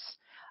Zooniverse.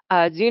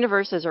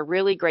 Zooniverse is a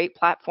really great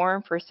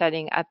platform for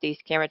setting up these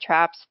camera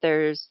traps.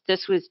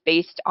 This was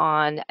based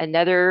on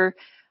another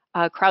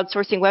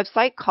crowdsourcing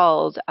website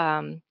called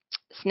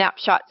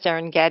Snapshot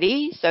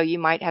Serengeti. So you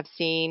might have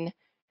seen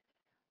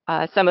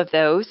some of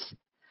those.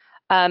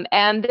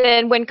 And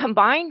then when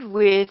combined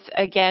with,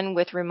 again,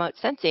 with remote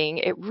sensing,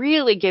 it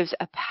really gives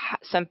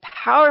some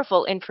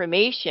powerful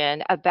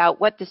information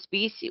about what the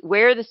species,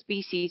 where the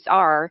species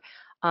are,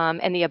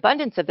 and the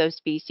abundance of those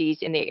species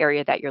in the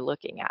area that you're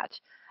looking at.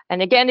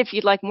 And again, if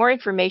you'd like more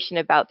information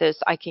about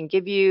this, I can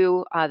give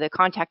you the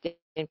contact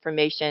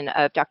information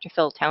of Dr.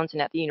 Phil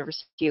Townsend at the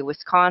University of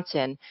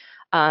Wisconsin,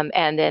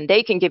 and then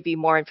they can give you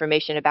more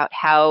information about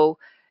how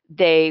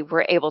they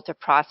were able to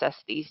process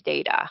these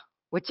data,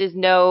 which is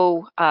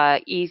no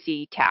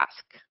easy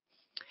task.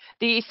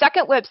 The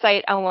second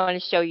website I want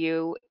to show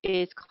you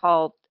is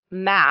called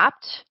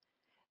MAPPed,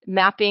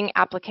 Mapping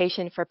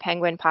Application for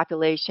Penguin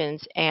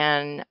Populations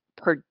and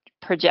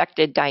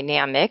Projected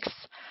Dynamics.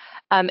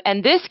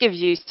 And this gives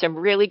you some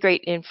really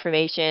great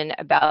information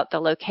about the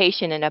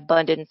location and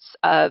abundance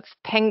of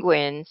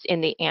penguins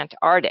in the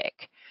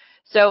Antarctic.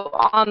 So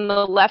on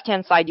the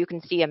left-hand side, you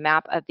can see a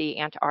map of the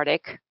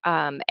Antarctic,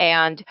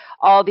 and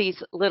all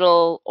these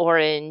little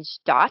orange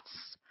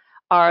dots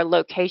are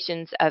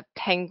locations of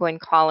penguin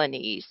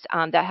colonies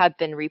that have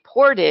been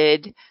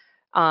reported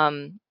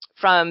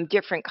from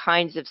different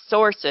kinds of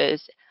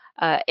sources,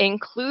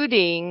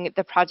 including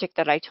the project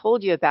that I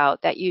told you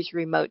about that used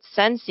remote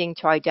sensing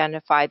to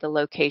identify the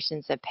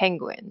locations of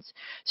penguins.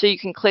 So you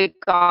can click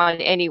on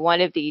any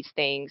one of these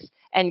things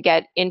and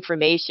get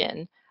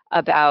information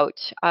about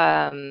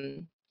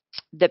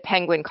the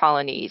penguin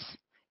colonies.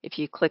 If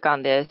you click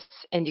on this,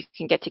 and you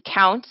can get to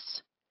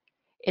counts.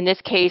 In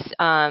this case,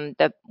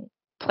 the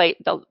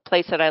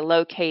place that I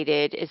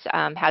located is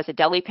has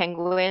Adelie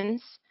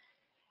penguins.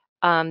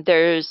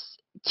 There's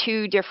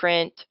 2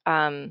 different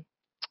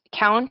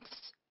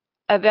counts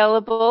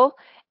available,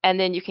 and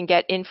then you can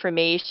get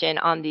information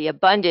on the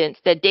abundance,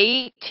 the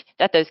date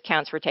that those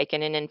counts were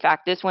taken. And in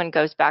fact, this one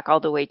goes back all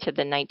the way to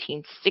the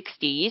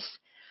 1960s.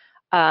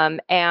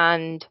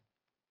 And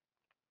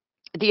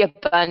the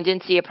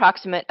abundance, the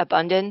approximate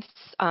abundance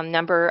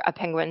number of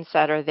penguins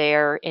that are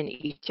there in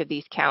each of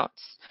these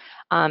counts.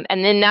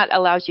 And then that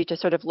allows you to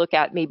sort of look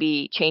at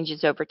maybe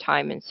changes over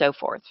time and so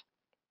forth.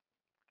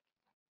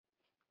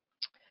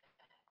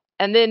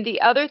 And then the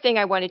other thing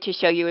I wanted to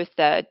show you is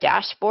the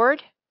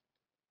dashboard.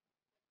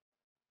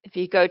 If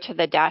you go to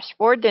the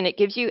dashboard, then it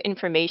gives you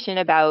information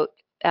about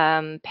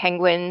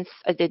penguins,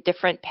 the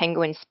different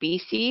penguin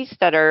species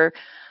that are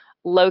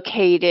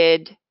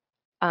located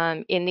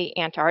in the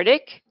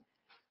Antarctic.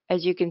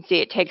 As you can see,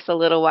 it takes a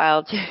little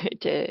while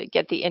to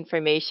get the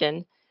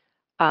information.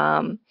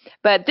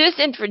 But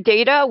this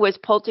data was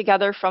pulled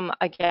together from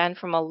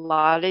a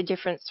lot of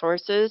different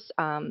sources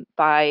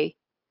by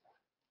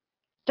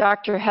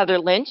Dr. Heather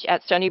Lynch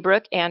at Stony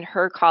Brook and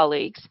her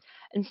colleagues.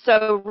 And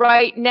so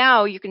right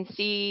now you can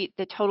see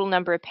the total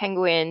number of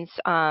penguins,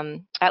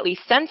 at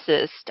least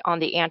censused on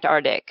the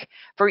Antarctic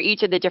for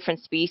each of the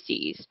different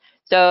species.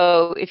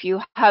 So if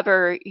you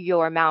hover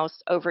your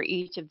mouse over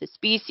each of the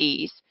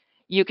species,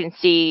 you can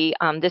see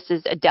this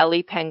is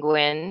Adelie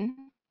penguin,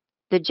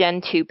 the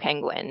Gen 2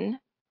 penguin,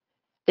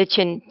 the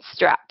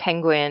chinstrap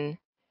penguin,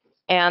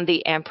 and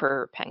the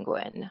emperor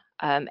penguin.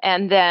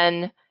 And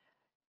then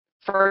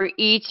for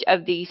each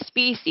of these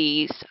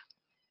species,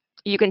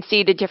 you can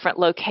see the different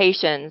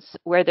locations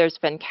where there's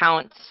been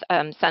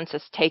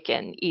census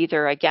taken,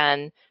 either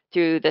again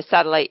through the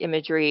satellite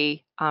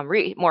imagery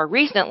more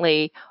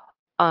recently,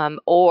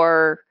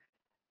 or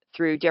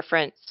through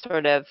different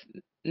sort of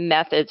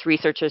methods,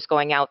 researchers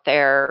going out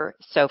there,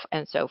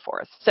 and so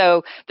forth.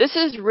 So this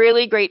is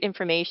really great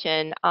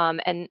information,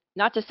 and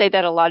not to say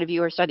that a lot of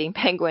you are studying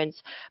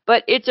penguins,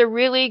 but it's a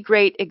really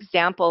great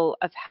example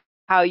of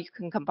how you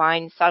can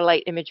combine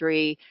satellite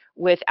imagery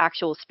with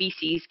actual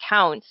species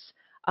counts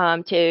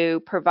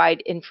to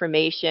provide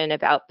information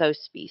about those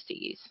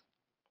species.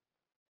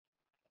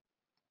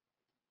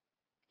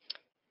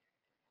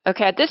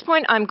 Okay, at this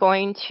point, I'm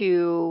going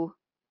to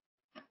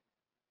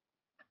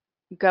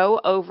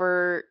go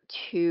over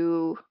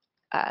to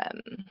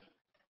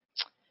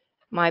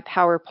my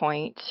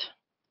PowerPoint.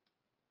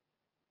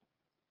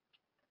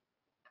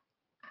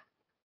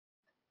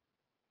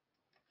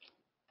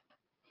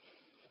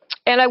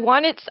 And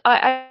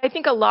I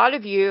think a lot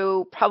of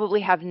you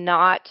probably have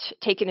not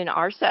taken an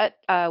ARSET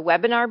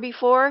webinar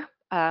before.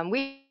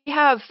 We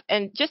have,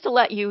 and just to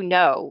let you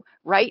know,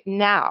 right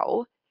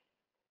now,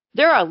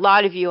 there are a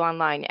lot of you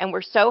online, and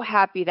we're so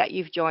happy that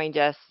you've joined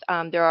us.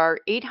 There are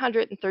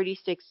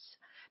 836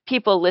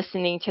 people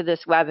listening to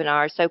this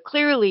webinar, so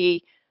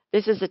clearly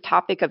this is a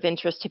topic of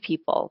interest to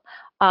people.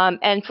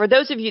 And for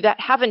those of you that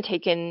haven't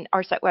taken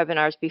ARSET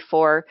webinars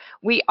before,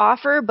 we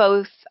offer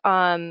both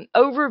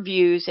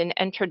overviews and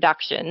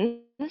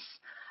introductions,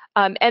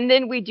 and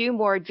then we do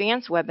more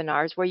advanced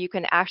webinars where you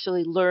can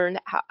actually learn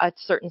a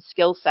certain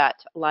skill set,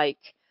 like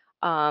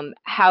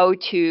how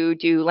to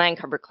do land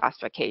cover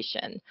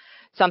classification,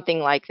 something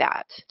like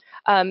that.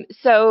 And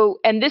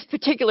this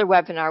particular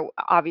webinar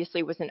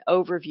obviously was an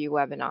overview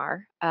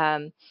webinar,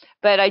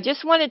 but I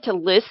just wanted to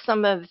list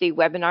some of the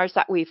webinars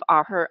that we've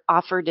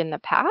offered in the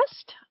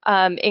past,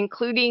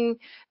 including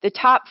the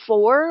top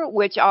 4,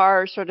 which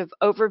are sort of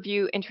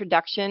overview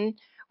introduction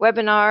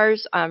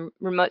webinars,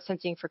 remote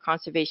sensing for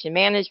conservation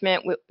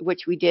management,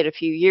 which we did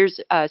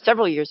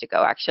several years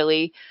ago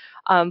actually,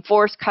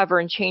 forest cover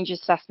and change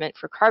assessment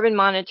for carbon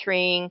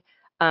monitoring,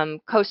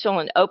 coastal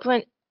and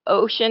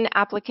ocean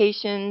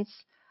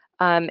applications,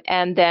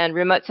 and then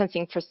remote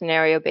sensing for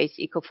scenario-based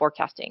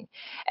eco-forecasting.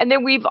 And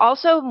then we've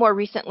also more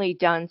recently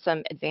done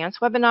some advanced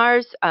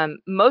webinars,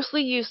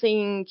 mostly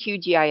using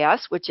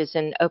QGIS, which is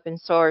an open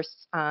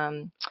source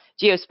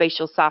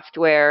geospatial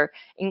software,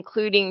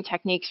 including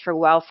techniques for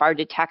wildfire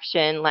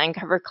detection, land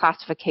cover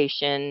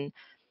classification,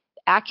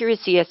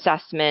 accuracy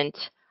assessment,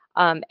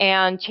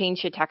 and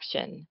change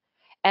detection.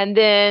 And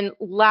then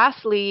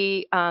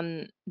lastly,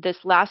 this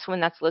last one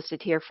that's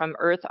listed here, from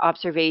Earth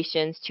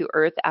observations to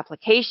Earth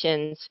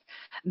applications,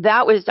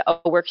 that was a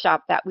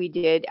workshop that we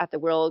did at the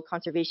World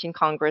Conservation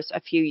Congress a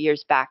few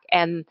years back.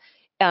 And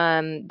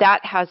that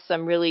has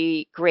some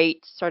really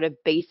great sort of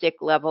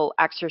basic level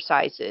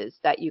exercises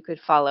that you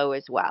could follow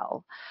as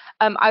well.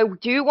 I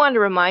do want to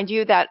remind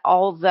you that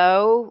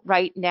although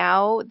right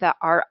now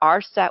our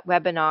ARSET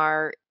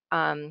webinar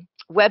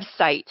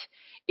website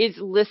is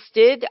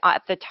listed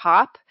at the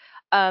top,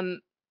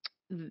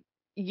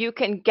 you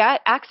can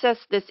access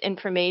this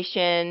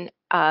information,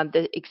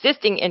 the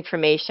existing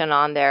information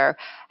on there.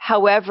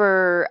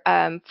 However,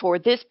 for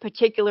this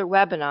particular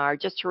webinar,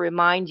 just to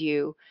remind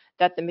you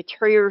that the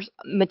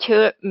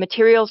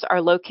materials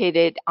are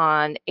located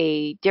on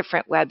a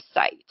different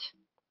website.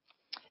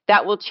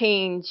 That will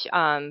change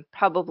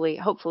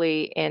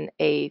hopefully in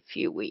a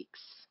few weeks.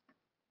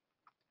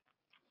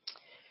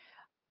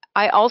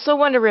 I also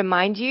want to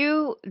remind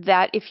you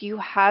that if you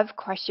have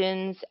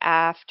questions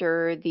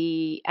after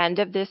the end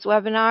of this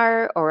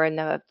webinar or in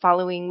the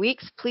following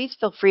weeks, please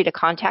feel free to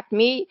contact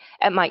me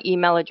at my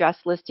email address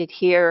listed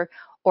here,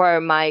 or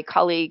my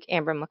colleague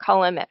Amber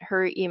McCullum at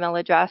her email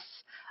address.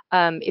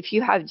 If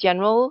you have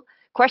general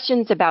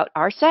questions about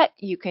ARSET,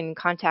 you can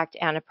contact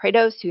Anna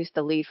Prados, who's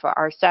the lead for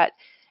ARSET.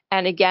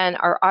 And again,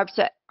 our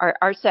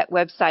ARSET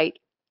website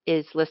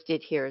is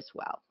listed here as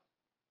well.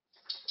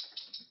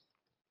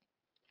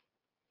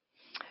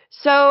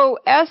 So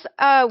as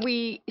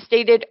we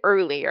stated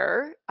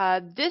earlier,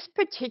 this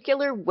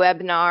particular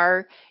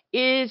webinar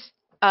is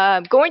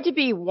going to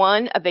be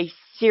one of a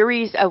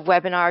series of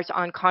webinars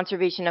on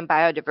conservation and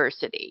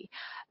biodiversity.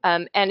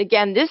 And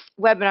again, this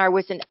webinar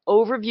was an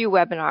overview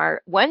webinar,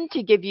 one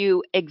to give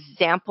you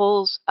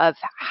examples of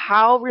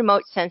how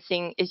remote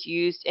sensing is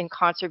used in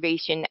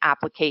conservation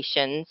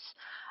applications,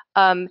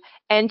 and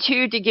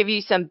 2, to give you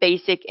some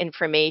basic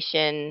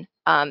information,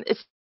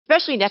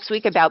 especially next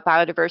week, about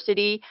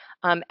biodiversity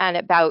and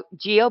about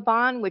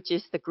GeoBond, which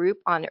is the Group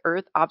on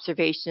Earth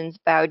Observations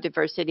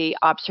Biodiversity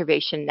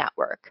Observation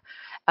Network,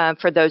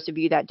 for those of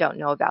you that don't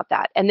know about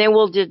that. And then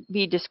we'll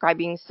be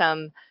describing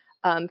some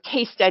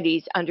case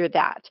studies under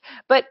that.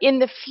 But in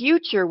the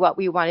future, what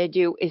we want to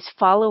do is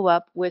follow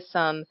up with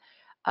some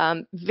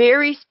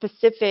very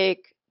specific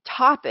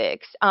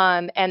topics,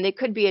 and they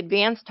could be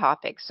advanced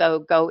topics, so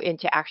go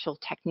into actual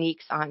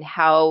techniques on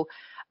how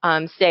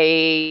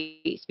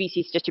say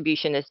species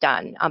distribution is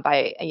done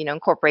by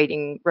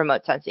incorporating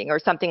remote sensing or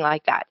something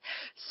like that.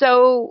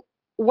 So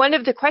one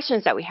of the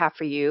questions that we have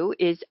for you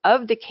is,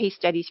 of the case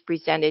studies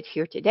presented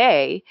here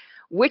today,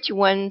 which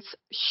ones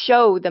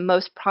show the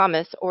most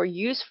promise or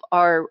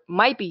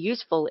might be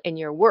useful in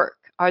your work?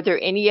 Are there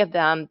any of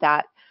them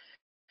that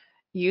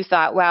you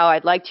thought, wow,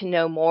 I'd like to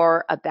know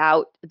more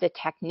about the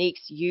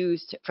techniques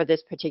used for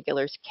this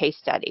particular case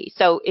study?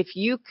 So if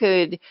you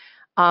could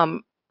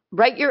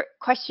write your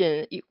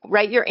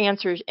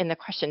answers in the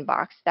question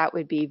box, that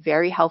would be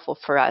very helpful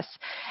for us.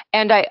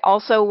 And I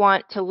also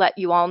want to let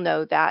you all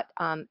know that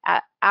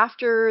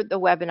after the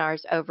webinar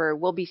is over,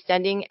 we'll be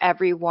sending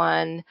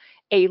everyone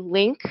a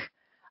link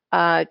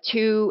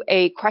to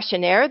a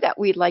questionnaire that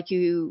we'd like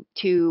you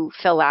to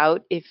fill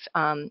out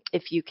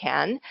if you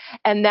can.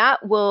 And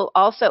that will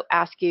also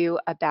ask you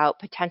about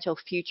potential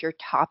future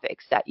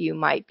topics that you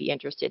might be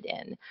interested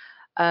in.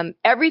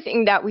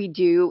 Everything that we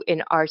do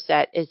in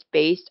ARSET is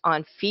based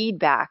on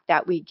feedback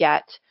that we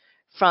get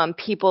from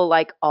people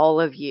like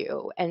all of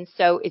you. And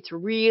so it's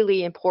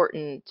really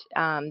important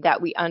that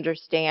we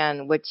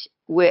understand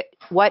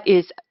what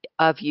is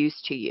of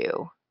use to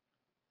you.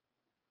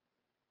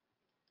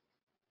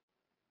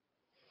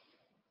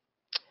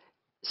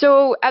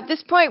 So at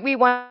this point, we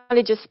want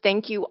to just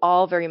thank you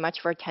all very much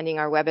for attending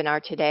our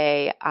webinar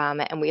today,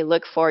 and we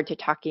look forward to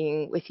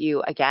talking with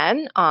you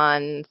again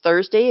on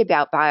Thursday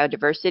about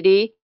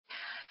biodiversity.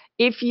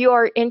 If you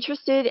are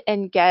interested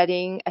in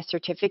getting a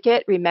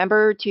certificate,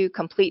 remember to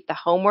complete the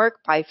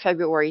homework by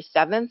February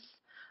 7th,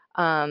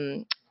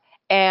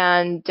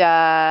 and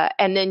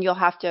then you'll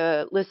have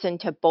to listen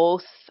to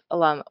both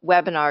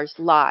webinars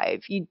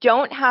live. You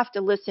don't have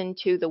to listen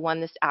to the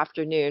one this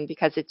afternoon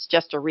because it's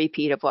just a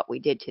repeat of what we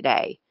did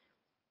today.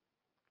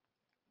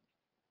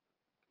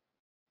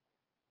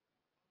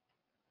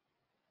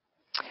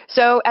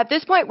 So at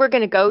this point, we're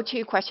going to go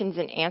to questions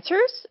and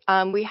answers.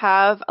 We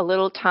have a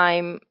little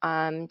time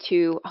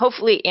to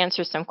hopefully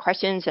answer some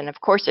questions. And of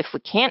course, if we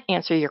can't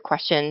answer your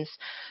questions,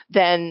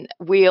 then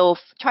we'll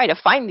try to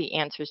find the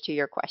answers to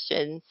your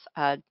questions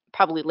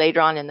probably later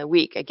on in the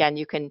week. Again,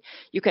 you can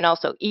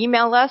also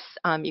email us.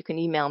 You can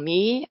email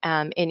me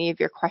any of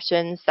your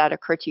questions that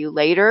occur to you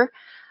later.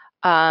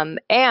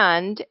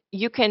 And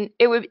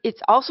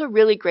it's also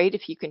really great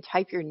if you can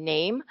type your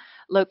name,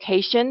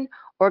 location,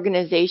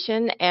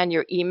 organization, and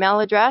your email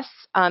address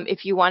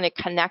if you want to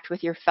connect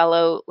with your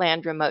fellow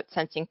land remote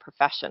sensing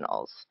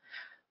professionals.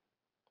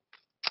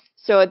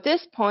 So at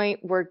this point,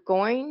 we're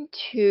going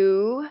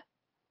to,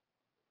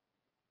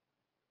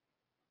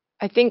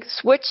 I think,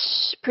 switch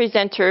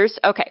presenters.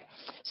 Okay,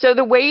 so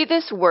the way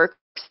this works,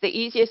 the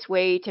easiest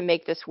way to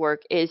make this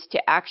work is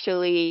to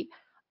actually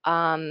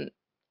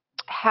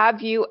have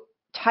you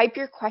type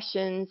your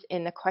questions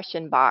in the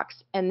question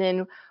box, and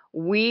then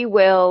we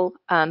will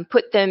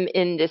put them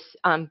in this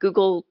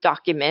Google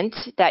document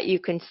that you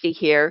can see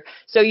here,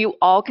 so you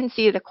all can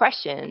see the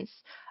questions.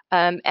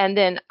 And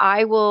then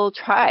I will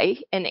try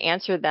and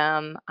answer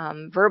them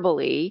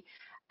verbally,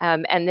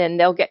 and then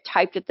they'll get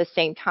typed at the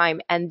same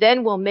time. And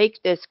then we'll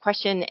make this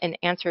question and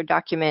answer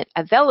document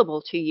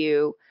available to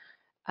you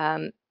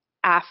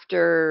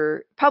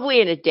after, probably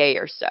in a day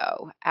or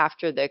so,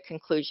 after the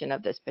conclusion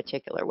of this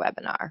particular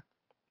webinar.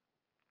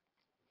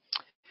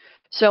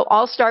 So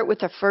I'll start with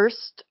the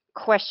first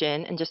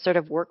question and just sort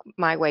of work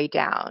my way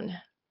down.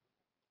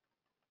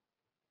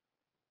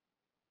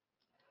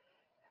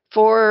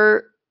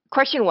 For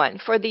question 1,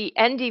 for the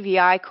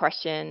NDVI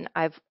question,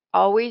 I've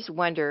always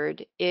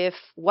wondered if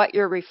what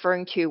you're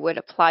referring to would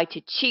apply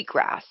to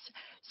cheatgrass,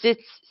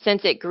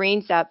 since it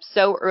greens up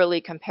so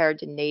early compared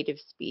to native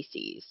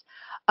species.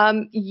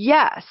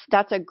 Yes,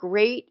 that's a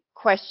great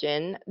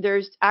question.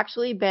 There's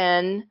actually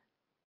been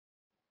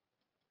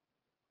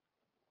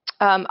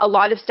a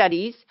lot of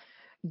studies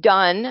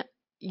done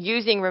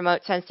using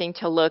remote sensing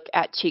to look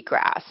at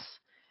cheatgrass.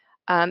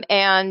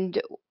 And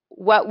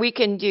what we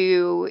can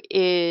do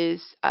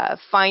is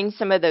find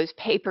some of those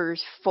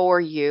papers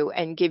for you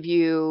and give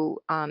you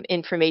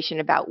information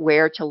about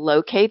where to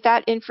locate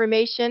that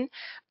information.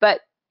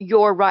 But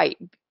you're right,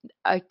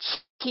 a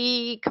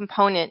key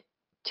component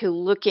to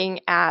looking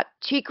at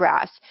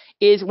cheatgrass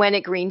is when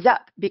it greens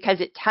up, because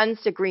it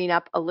tends to green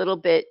up a little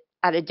bit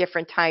at a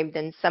different time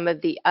than some of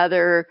the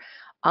other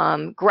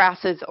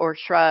grasses or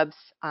shrubs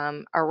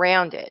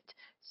around it.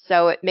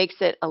 So it makes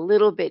it a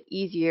little bit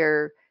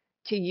easier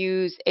to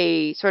use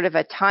a sort of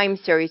a time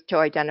series to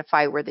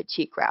identify where the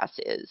cheatgrass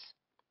is.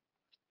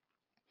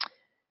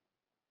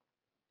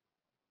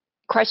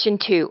 Question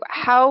 2,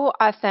 how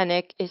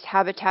authentic is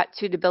habitat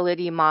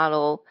suitability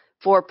model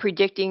for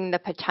predicting the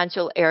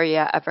potential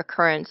area of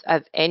occurrence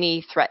of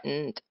any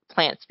threatened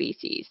plant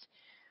species?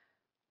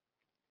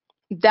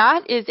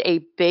 That is a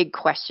big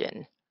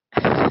question.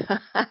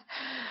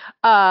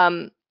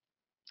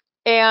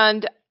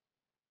 And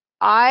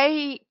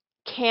I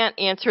can't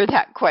answer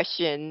that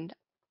question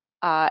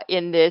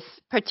in this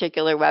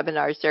particular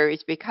webinar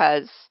series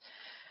because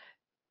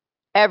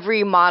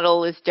every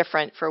model is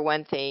different, for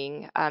one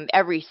thing.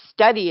 Every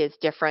study is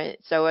different,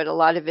 so a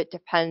lot of it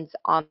depends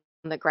on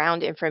the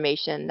ground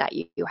information that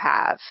you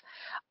have.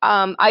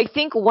 I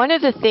think one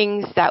of the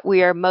things that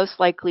we are most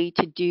likely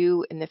to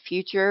do in the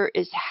future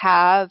is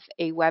have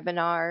a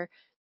webinar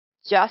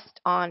just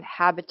on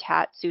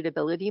habitat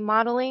suitability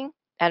modeling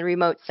and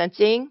remote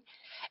sensing.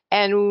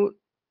 And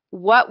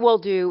what we'll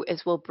do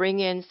is we'll bring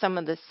in some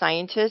of the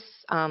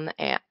scientists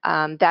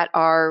that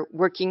are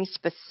working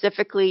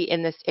specifically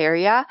in this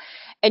area.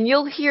 And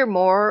you'll hear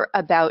more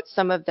about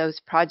some of those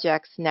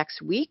projects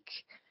next week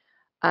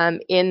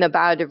in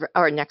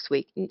the next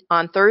week,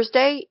 on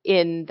Thursday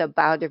in the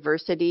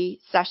biodiversity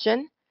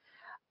session.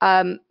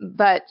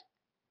 But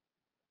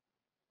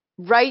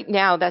right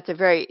now,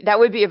 that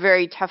would be a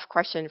very tough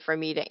question for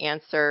me to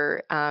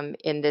answer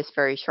in this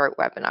very short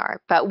webinar.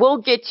 But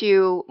we'll get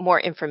you more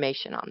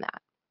information on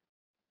that.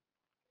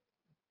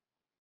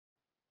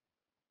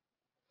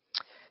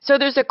 So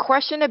there's a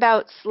question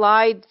about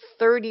slide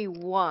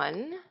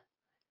 31.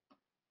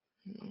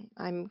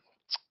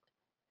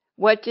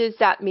 What does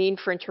that mean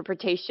for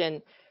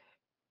interpretation?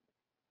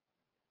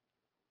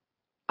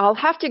 I'll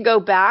have to go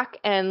back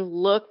and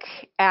look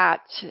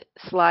at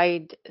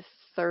slide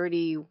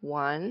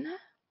 31.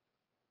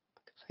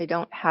 I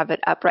don't have it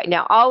up right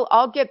now.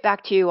 I'll get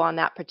back to you on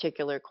that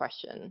particular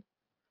question.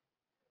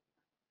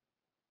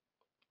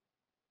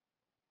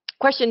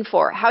 Question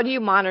 4, how do you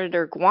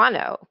monitor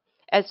guano?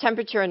 As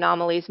temperature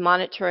anomalies,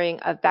 monitoring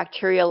of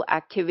bacterial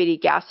activity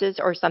gases,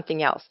 or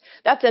something else?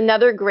 That's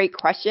another great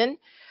question.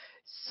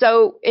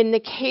 So in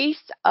the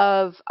case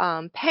of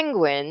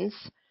penguins,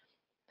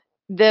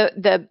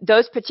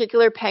 those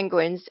particular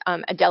penguins,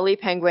 Adelie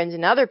penguins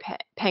and other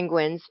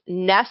penguins,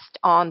 nest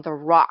on the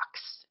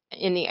rocks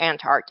in the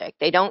Antarctic.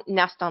 They don't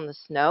nest on the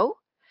snow.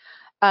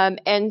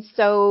 And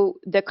so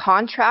the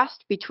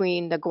contrast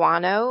between the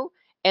guano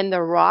and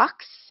the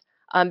rocks,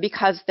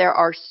 because there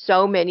are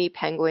so many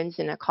penguins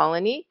in a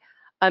colony,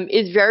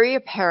 is very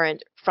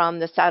apparent from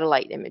the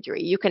satellite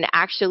imagery. You can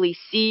actually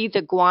see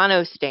the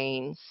guano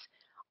stains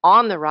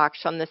on the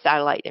rocks from the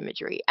satellite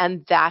imagery,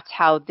 and that's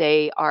how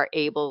they are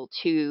able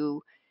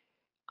to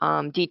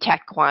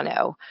detect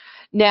guano.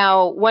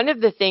 Now, one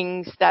of the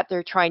things that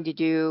they're trying to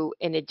do,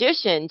 in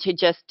addition to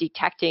just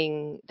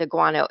detecting the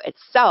guano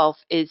itself,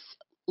 is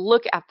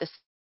look at the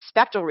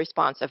spectral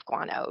response of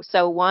guano.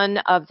 So one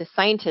of the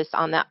scientists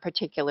on that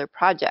particular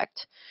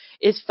project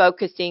is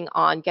focusing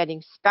on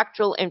getting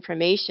spectral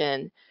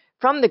information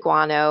from the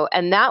guano,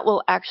 and that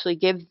will actually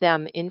give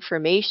them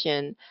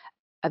information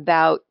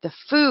about the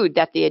food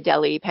that the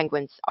Adelie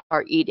penguins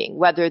are eating,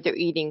 whether they're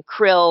eating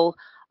krill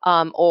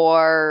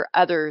or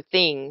other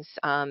things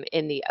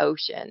in the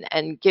ocean,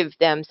 and give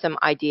them some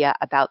idea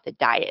about the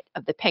diet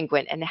of the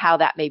penguin and how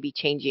that may be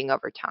changing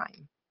over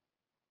time.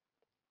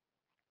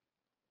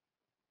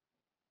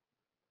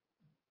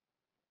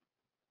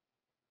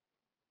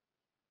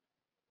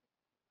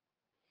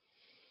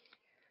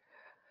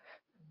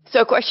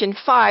 So question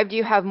 5, do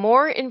you have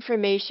more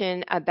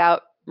information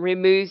about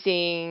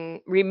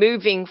removing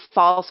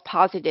false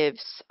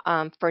positives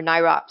for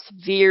NIROPS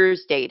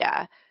VIIRS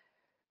data?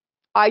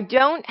 I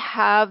don't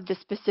have the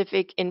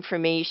specific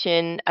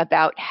information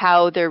about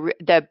how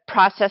the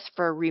process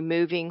for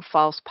removing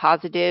false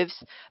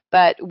positives,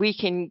 but we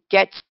can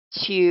get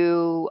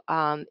to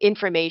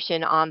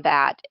information on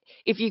that.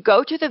 If you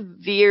go to the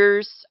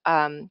VIIRS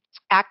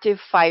Active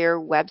Fire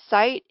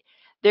website,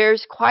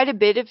 there's quite a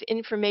bit of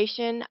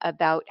information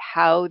about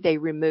how they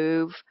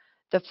remove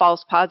the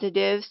false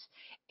positives.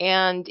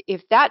 And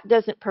if that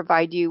doesn't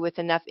provide you with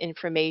enough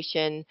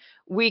information,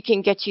 we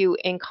can get you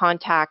in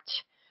contact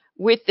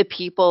with the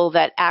people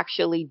that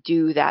actually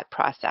do that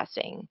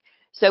processing.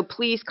 So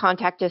please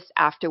contact us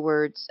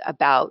afterwards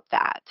about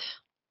that.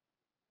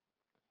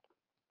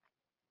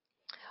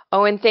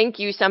 Oh, and thank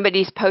you.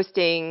 Somebody's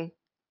posting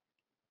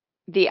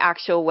the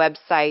actual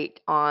website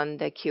on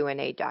the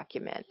Q&A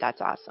document.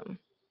 That's awesome.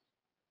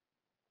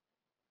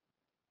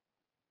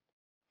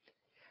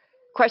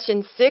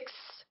 Question 6,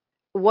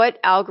 what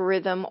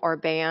algorithm or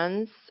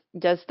bands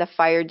does the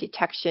fire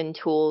detection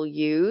tool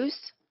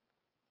use?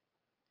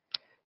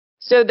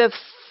 So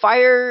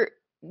I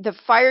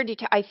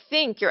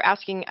think you're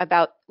asking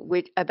about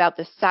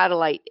the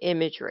satellite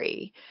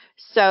imagery.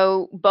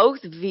 So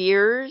both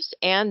VIIRS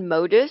and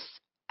MODIS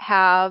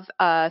have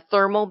a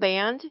thermal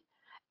band,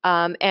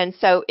 and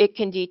so it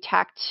can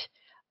detect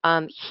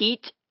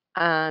heat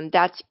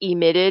that's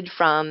emitted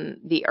from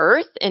the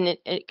Earth, and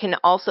it can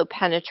also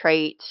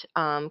penetrate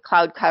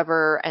cloud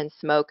cover and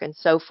smoke and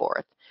so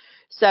forth.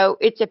 So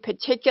it's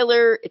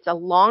a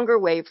longer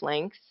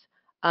wavelength.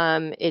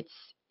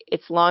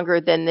 It's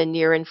longer than the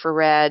near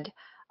infrared,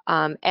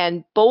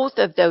 And both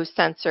of those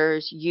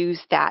sensors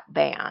use that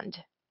band.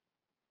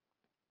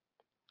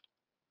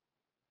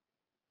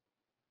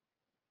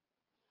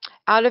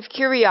 Out of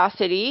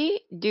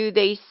curiosity, do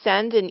they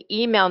send an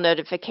email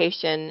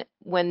notification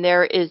when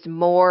there is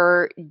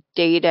more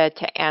data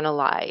to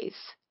analyze?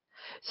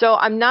 So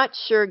I'm not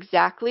sure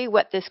exactly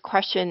what this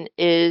question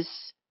is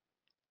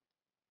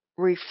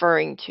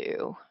referring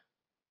to.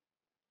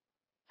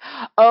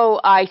 Oh,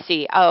 I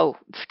see. Oh,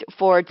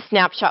 for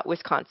Snapshot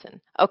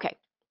Wisconsin. Okay.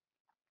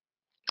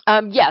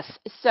 Yes.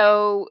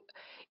 So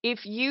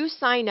if you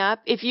sign up,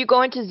 if you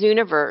go into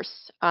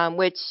Zooniverse,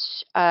 which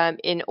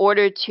in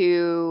order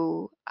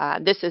to, I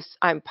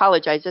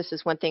apologize, this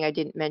is one thing I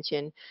didn't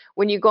mention.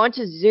 When you go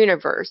into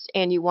Zooniverse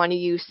and you want to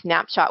use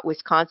Snapshot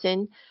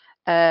Wisconsin,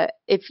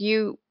 if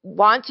you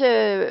want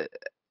to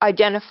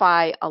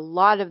identify a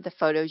lot of the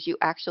photos, you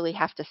actually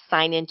have to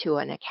sign into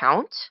an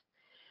account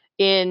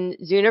in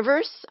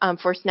Zooniverse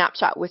for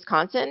Snapshot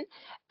Wisconsin,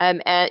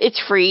 and it's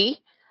free.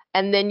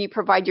 And then you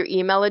provide your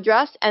email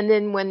address, and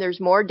then when there's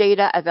more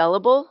data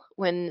available,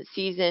 when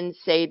season,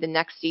 say the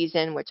next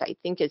season, which I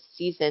think is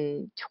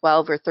season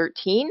 12 or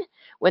 13,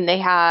 when they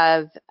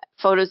have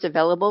photos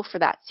available for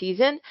that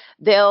season,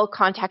 they'll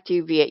contact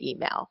you via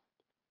email.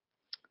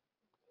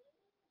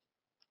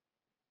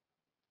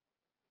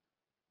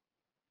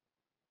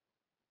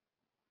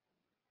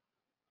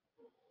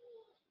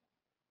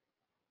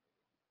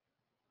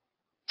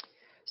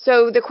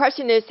 So the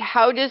question is,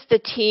 how does the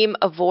team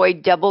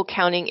avoid double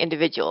counting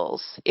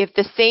individuals? If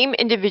the same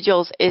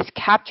individuals is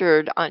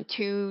captured on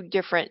 2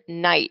 different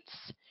nights,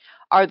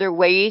 are there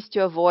ways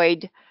to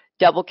avoid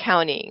double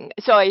counting?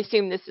 So I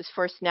assume this is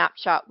for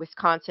Snapshot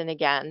Wisconsin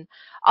again.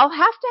 I'll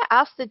have to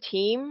ask the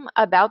team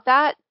about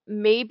that.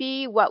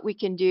 Maybe what we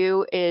can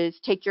do is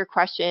take your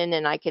question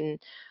and I can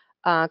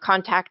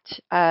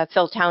contact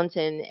Phil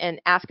Townsend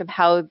and ask him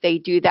how they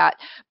do that.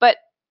 But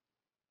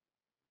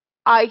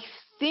I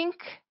think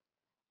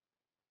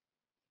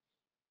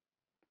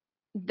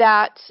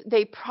that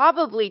they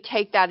probably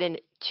take that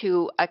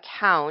into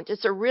account.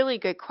 It's a really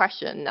good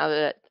question now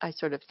that I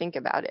sort of think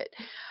about it.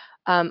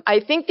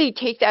 I think they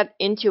take that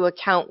into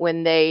account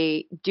when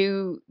they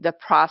do the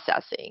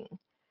processing.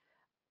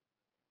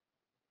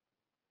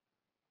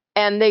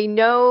 And they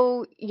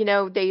know,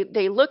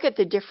 they look at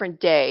the different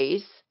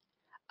days,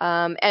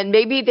 and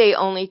maybe they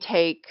only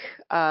take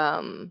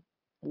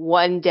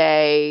one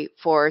day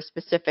for a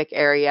specific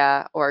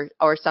area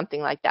or something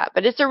like that.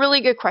 But it's a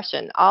really good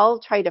question. I'll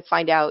try to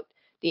find out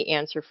the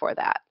answer for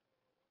that.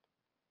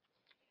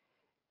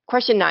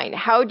 Question 9,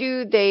 how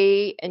do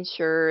they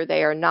ensure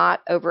they are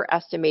not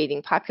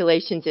overestimating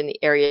populations in the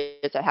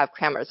areas that have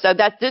cameras? So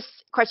this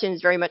question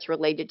is very much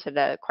related to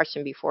the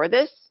question before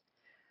this.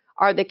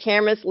 Are the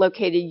cameras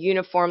located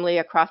uniformly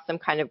across some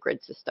kind of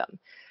grid system?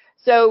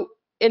 So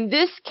in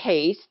this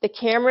case, the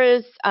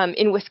cameras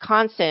in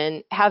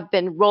Wisconsin have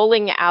been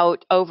rolling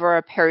out over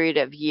a period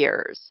of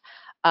years.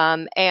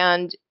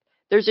 And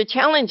there's a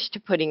challenge to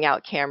putting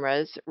out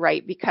cameras,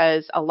 right?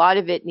 Because a lot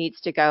of it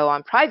needs to go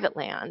on private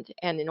land.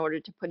 And in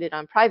order to put it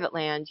on private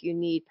land, you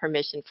need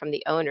permission from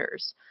the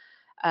owners.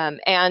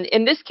 And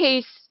in this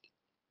case,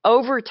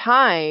 over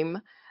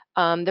time,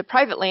 the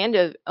private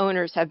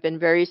landowners have been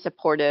very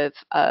supportive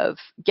of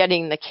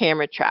getting the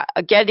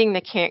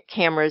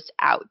cameras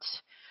out.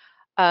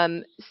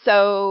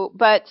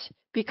 But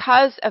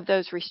because of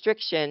those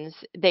restrictions,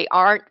 they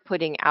aren't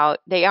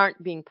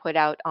being put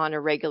out on a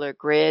regular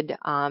grid,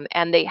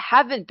 and they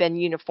haven't been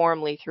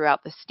uniformly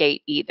throughout the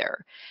state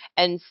either.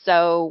 And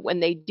so when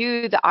they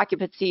do the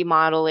occupancy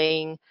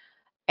modeling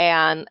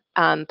and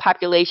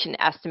population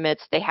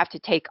estimates, they have to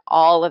take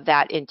all of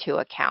that into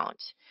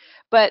account.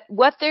 But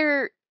what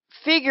they're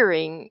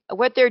deciding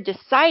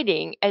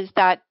is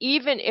that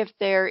even if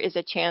there is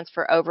a chance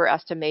for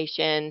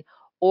overestimation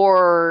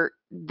or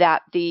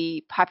that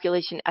the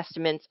population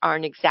estimates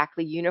aren't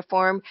exactly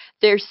uniform,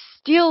 they're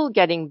still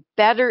getting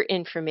better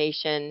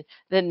information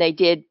than they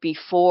did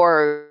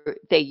before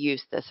they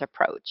used this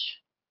approach.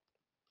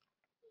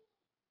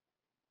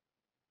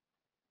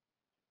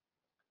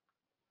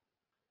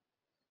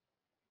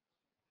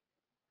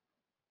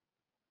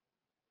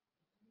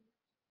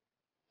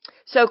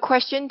 So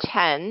question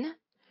 10,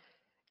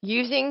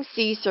 using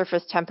sea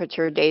surface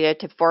temperature data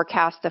to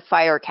forecast the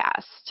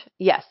firecast.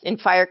 Yes, in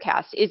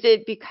firecast. Is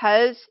it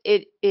because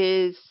it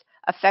is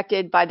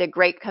affected by the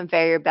Great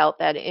Conveyor Belt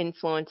that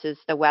influences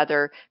the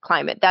weather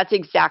climate? That's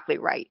exactly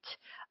right.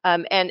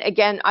 And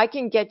again, I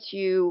can get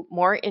you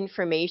more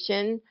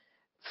information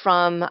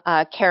from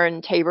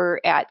Karen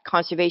Tabor at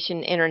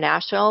Conservation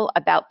International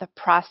about the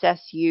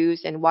process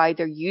used and why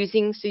they're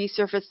using sea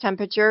surface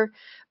temperature.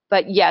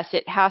 But yes,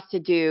 it has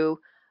to do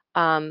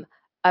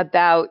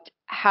about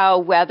how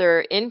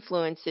weather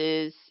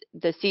influences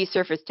the sea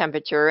surface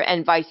temperature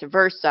and vice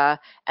versa,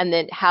 and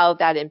then how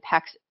that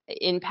impacts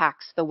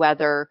the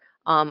weather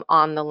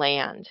on the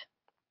land.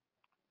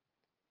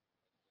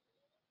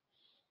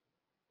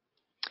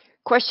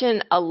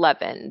 Question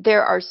 11,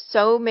 there are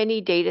so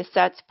many data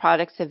sets,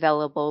 products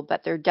available,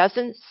 but there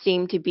doesn't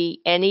seem to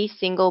be any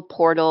single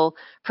portal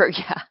for,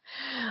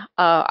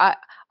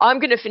 I'm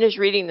going to finish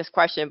reading this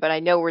question, but I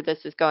know where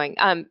this is going.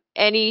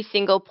 Any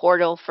single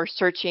portal for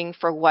searching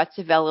for what's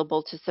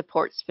available to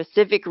support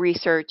specific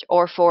research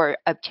or for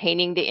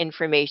obtaining the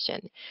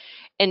information.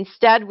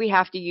 Instead, we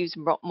have to use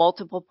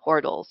multiple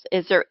portals.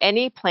 Is there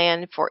any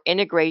plan for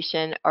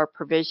integration or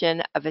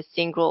provision of a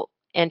single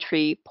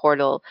entry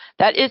portal?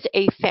 That is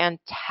a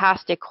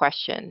fantastic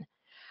question.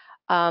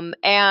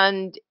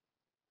 And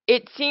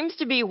it seems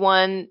to be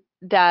one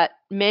that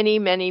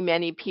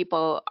many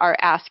people are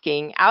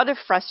asking out of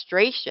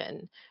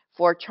frustration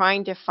for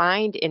trying to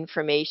find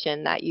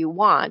information that you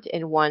want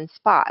in one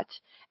spot.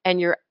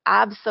 And you're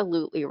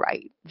absolutely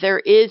right. There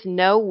is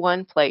no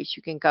one place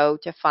you can go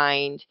to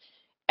find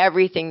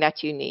everything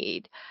that you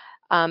need.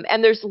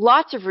 And there's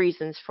lots of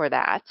reasons for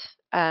that.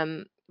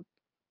 And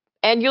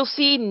you'll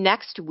see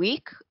next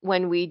week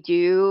when we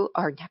do,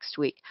 or next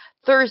week,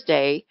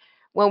 Thursday,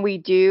 when we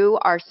do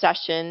our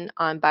session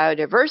on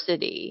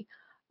biodiversity,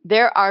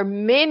 there are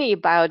many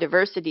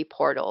biodiversity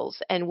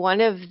portals. And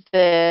one of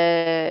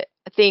the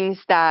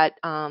things that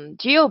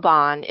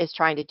GeoBon is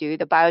trying to do,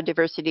 the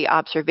Biodiversity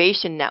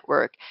Observation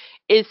Network,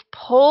 is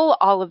pull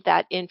all of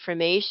that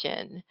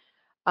information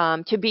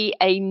to be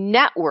a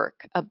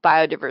network of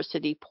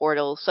biodiversity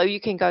portals. So you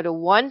can go to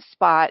one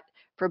spot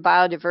for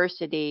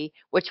biodiversity,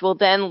 which will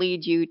then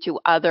lead you to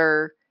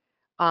other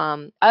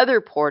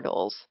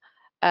portals.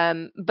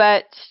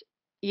 But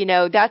you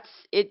know, that's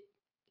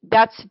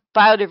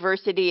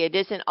biodiversity. It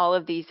isn't all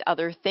of these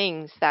other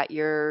things that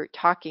you're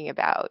talking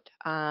about.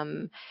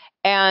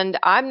 And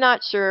I'm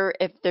not sure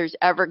if there's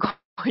ever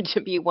going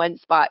to be one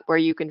spot where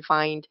you can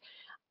find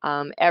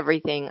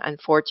everything,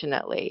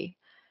 unfortunately.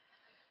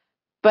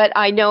 But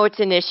I know it's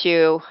an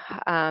issue,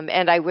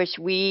 and I wish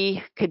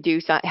we could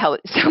do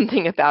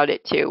something about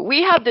it too.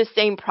 We have the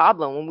same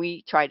problem when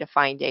we try to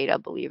find data,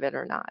 believe it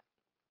or not.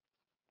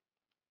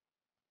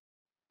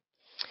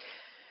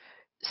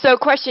 So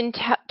question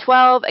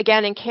 12,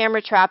 again, in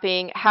camera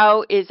trapping,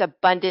 how is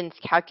abundance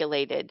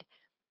calculated?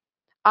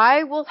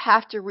 I will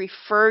have to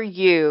refer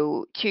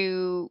you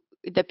to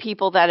the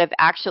people that have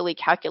actually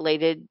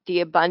calculated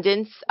the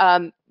abundance.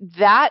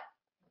 That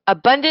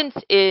abundance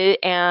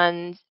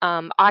and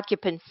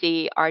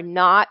occupancy are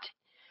not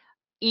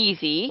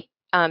easy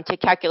to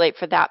calculate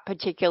for that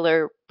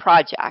particular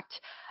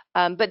project.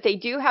 But they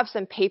do have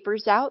some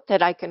papers out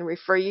that I can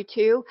refer you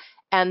to.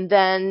 And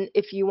then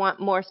if you want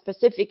more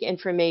specific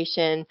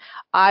information,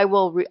 I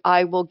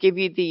will give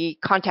you the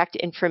contact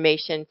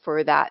information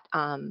for that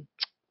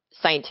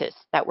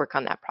scientists that work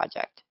on that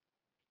project.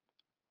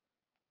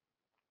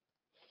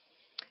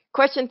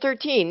 Question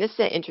 13, this is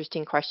an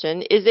interesting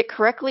question. Is it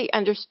correctly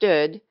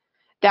understood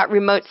that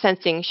remote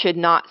sensing should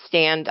not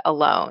stand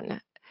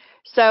alone?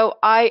 So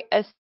I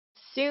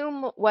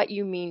assume what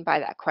you mean by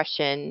that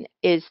question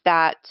is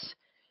that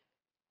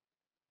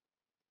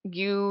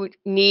you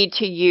need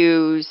to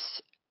use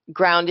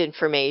ground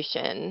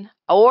information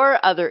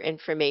or other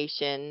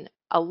information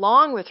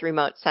along with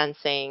remote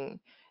sensing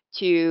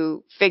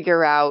to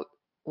figure out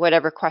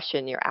whatever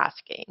question you're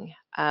asking.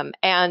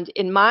 And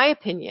in my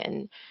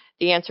opinion,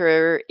 the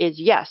answer is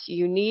yes,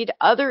 you need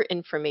other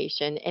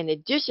information in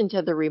addition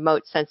to the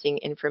remote sensing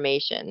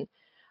information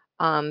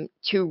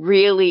to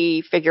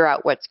really figure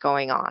out what's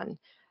going on.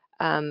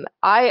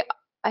 I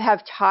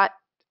have taught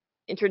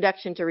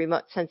Introduction to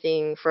Remote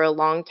Sensing for a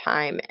long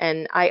time,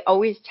 and I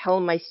always tell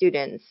my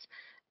students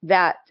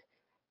that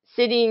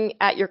sitting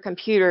at your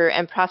computer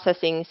and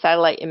processing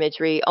satellite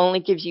imagery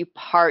only gives you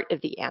part of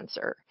the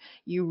answer.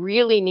 You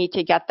really need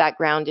to get that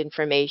ground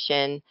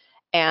information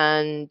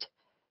and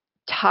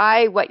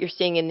tie what you're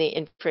seeing in the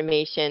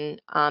information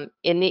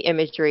in the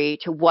imagery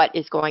to what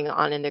is going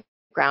on in the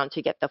ground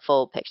to get the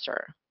full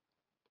picture.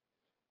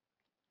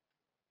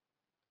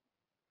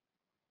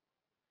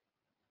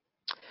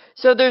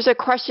 So there's a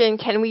question,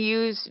 can we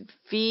use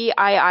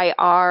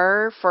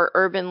VIIR for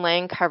urban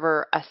land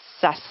cover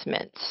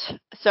assessment?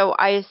 So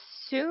I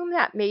assume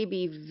that may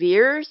be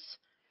VIIRS.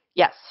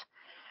 Yes,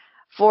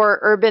 for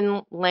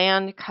urban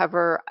land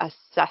cover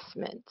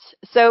assessment.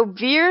 So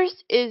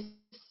VIIRS is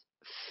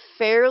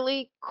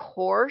fairly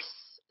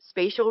coarse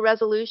spatial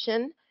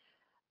resolution.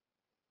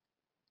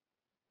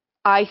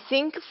 I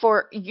think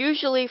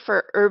usually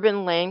for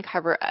urban land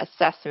cover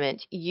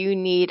assessment, you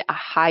need a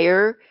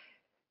higher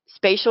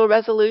spatial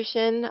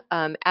resolution.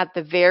 At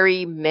the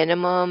very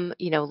minimum,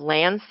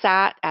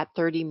 Landsat at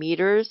 30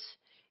 meters,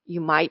 you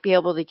might be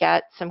able to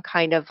get some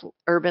kind of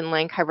urban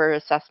land cover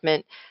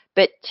assessment,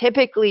 but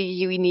typically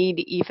you need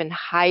even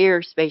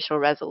higher spatial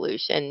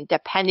resolution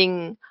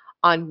depending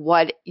on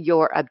what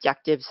your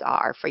objectives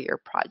are for your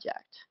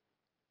project.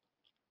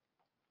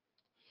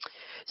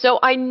 So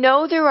I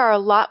know there are a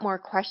lot more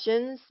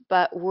questions,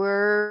 but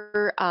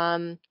we're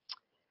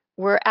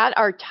at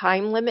our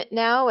time limit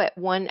now at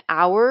 1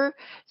 hour.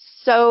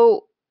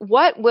 So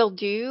what we'll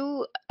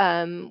do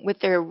with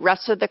the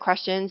rest of the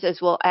questions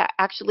is we'll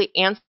actually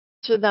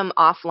answer them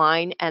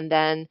offline and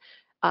then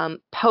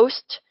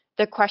post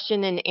the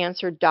question and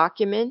answer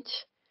document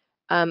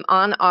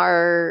on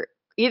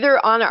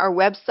either on our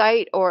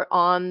website or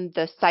on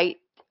the site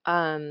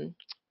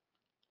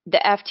the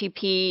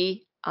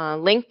FTP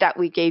link that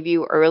we gave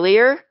you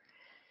earlier.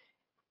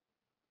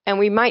 And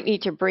we might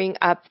need to bring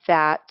up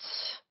that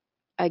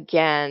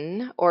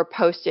again or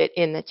post it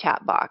in the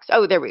chat box.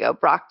 Oh, there we go.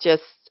 Brock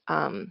just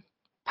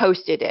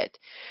posted it.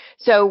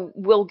 So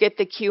we'll get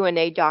the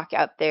Q&A doc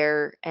out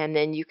there, and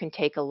then you can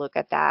take a look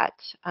at that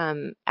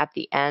at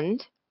the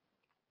end.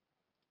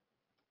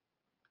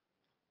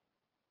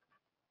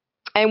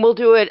 And we'll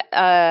do it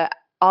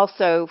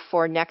also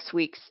for next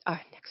week's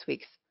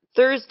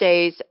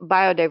Thursday's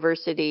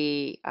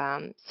biodiversity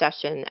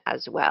session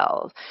as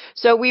well.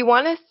 So we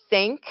want to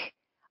thank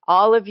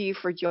all of you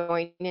for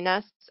joining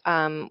us.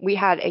 We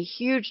had a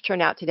huge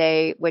turnout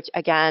today, which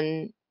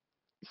again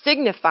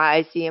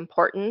signifies the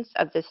importance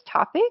of this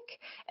topic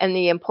and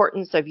the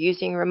importance of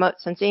using remote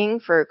sensing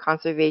for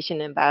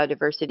conservation and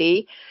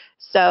biodiversity.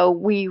 So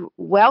we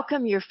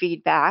welcome your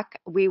feedback.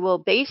 We will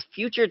base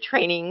future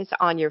trainings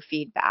on your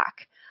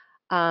feedback.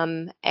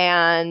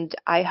 And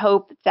I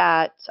hope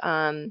that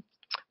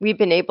we've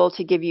been able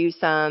to give you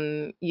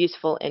some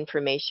useful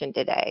information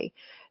today.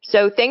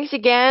 So thanks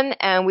again,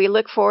 and we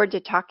look forward to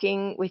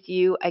talking with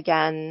you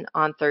again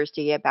on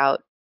Thursday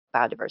about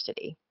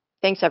biodiversity.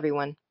 Thanks,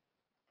 everyone.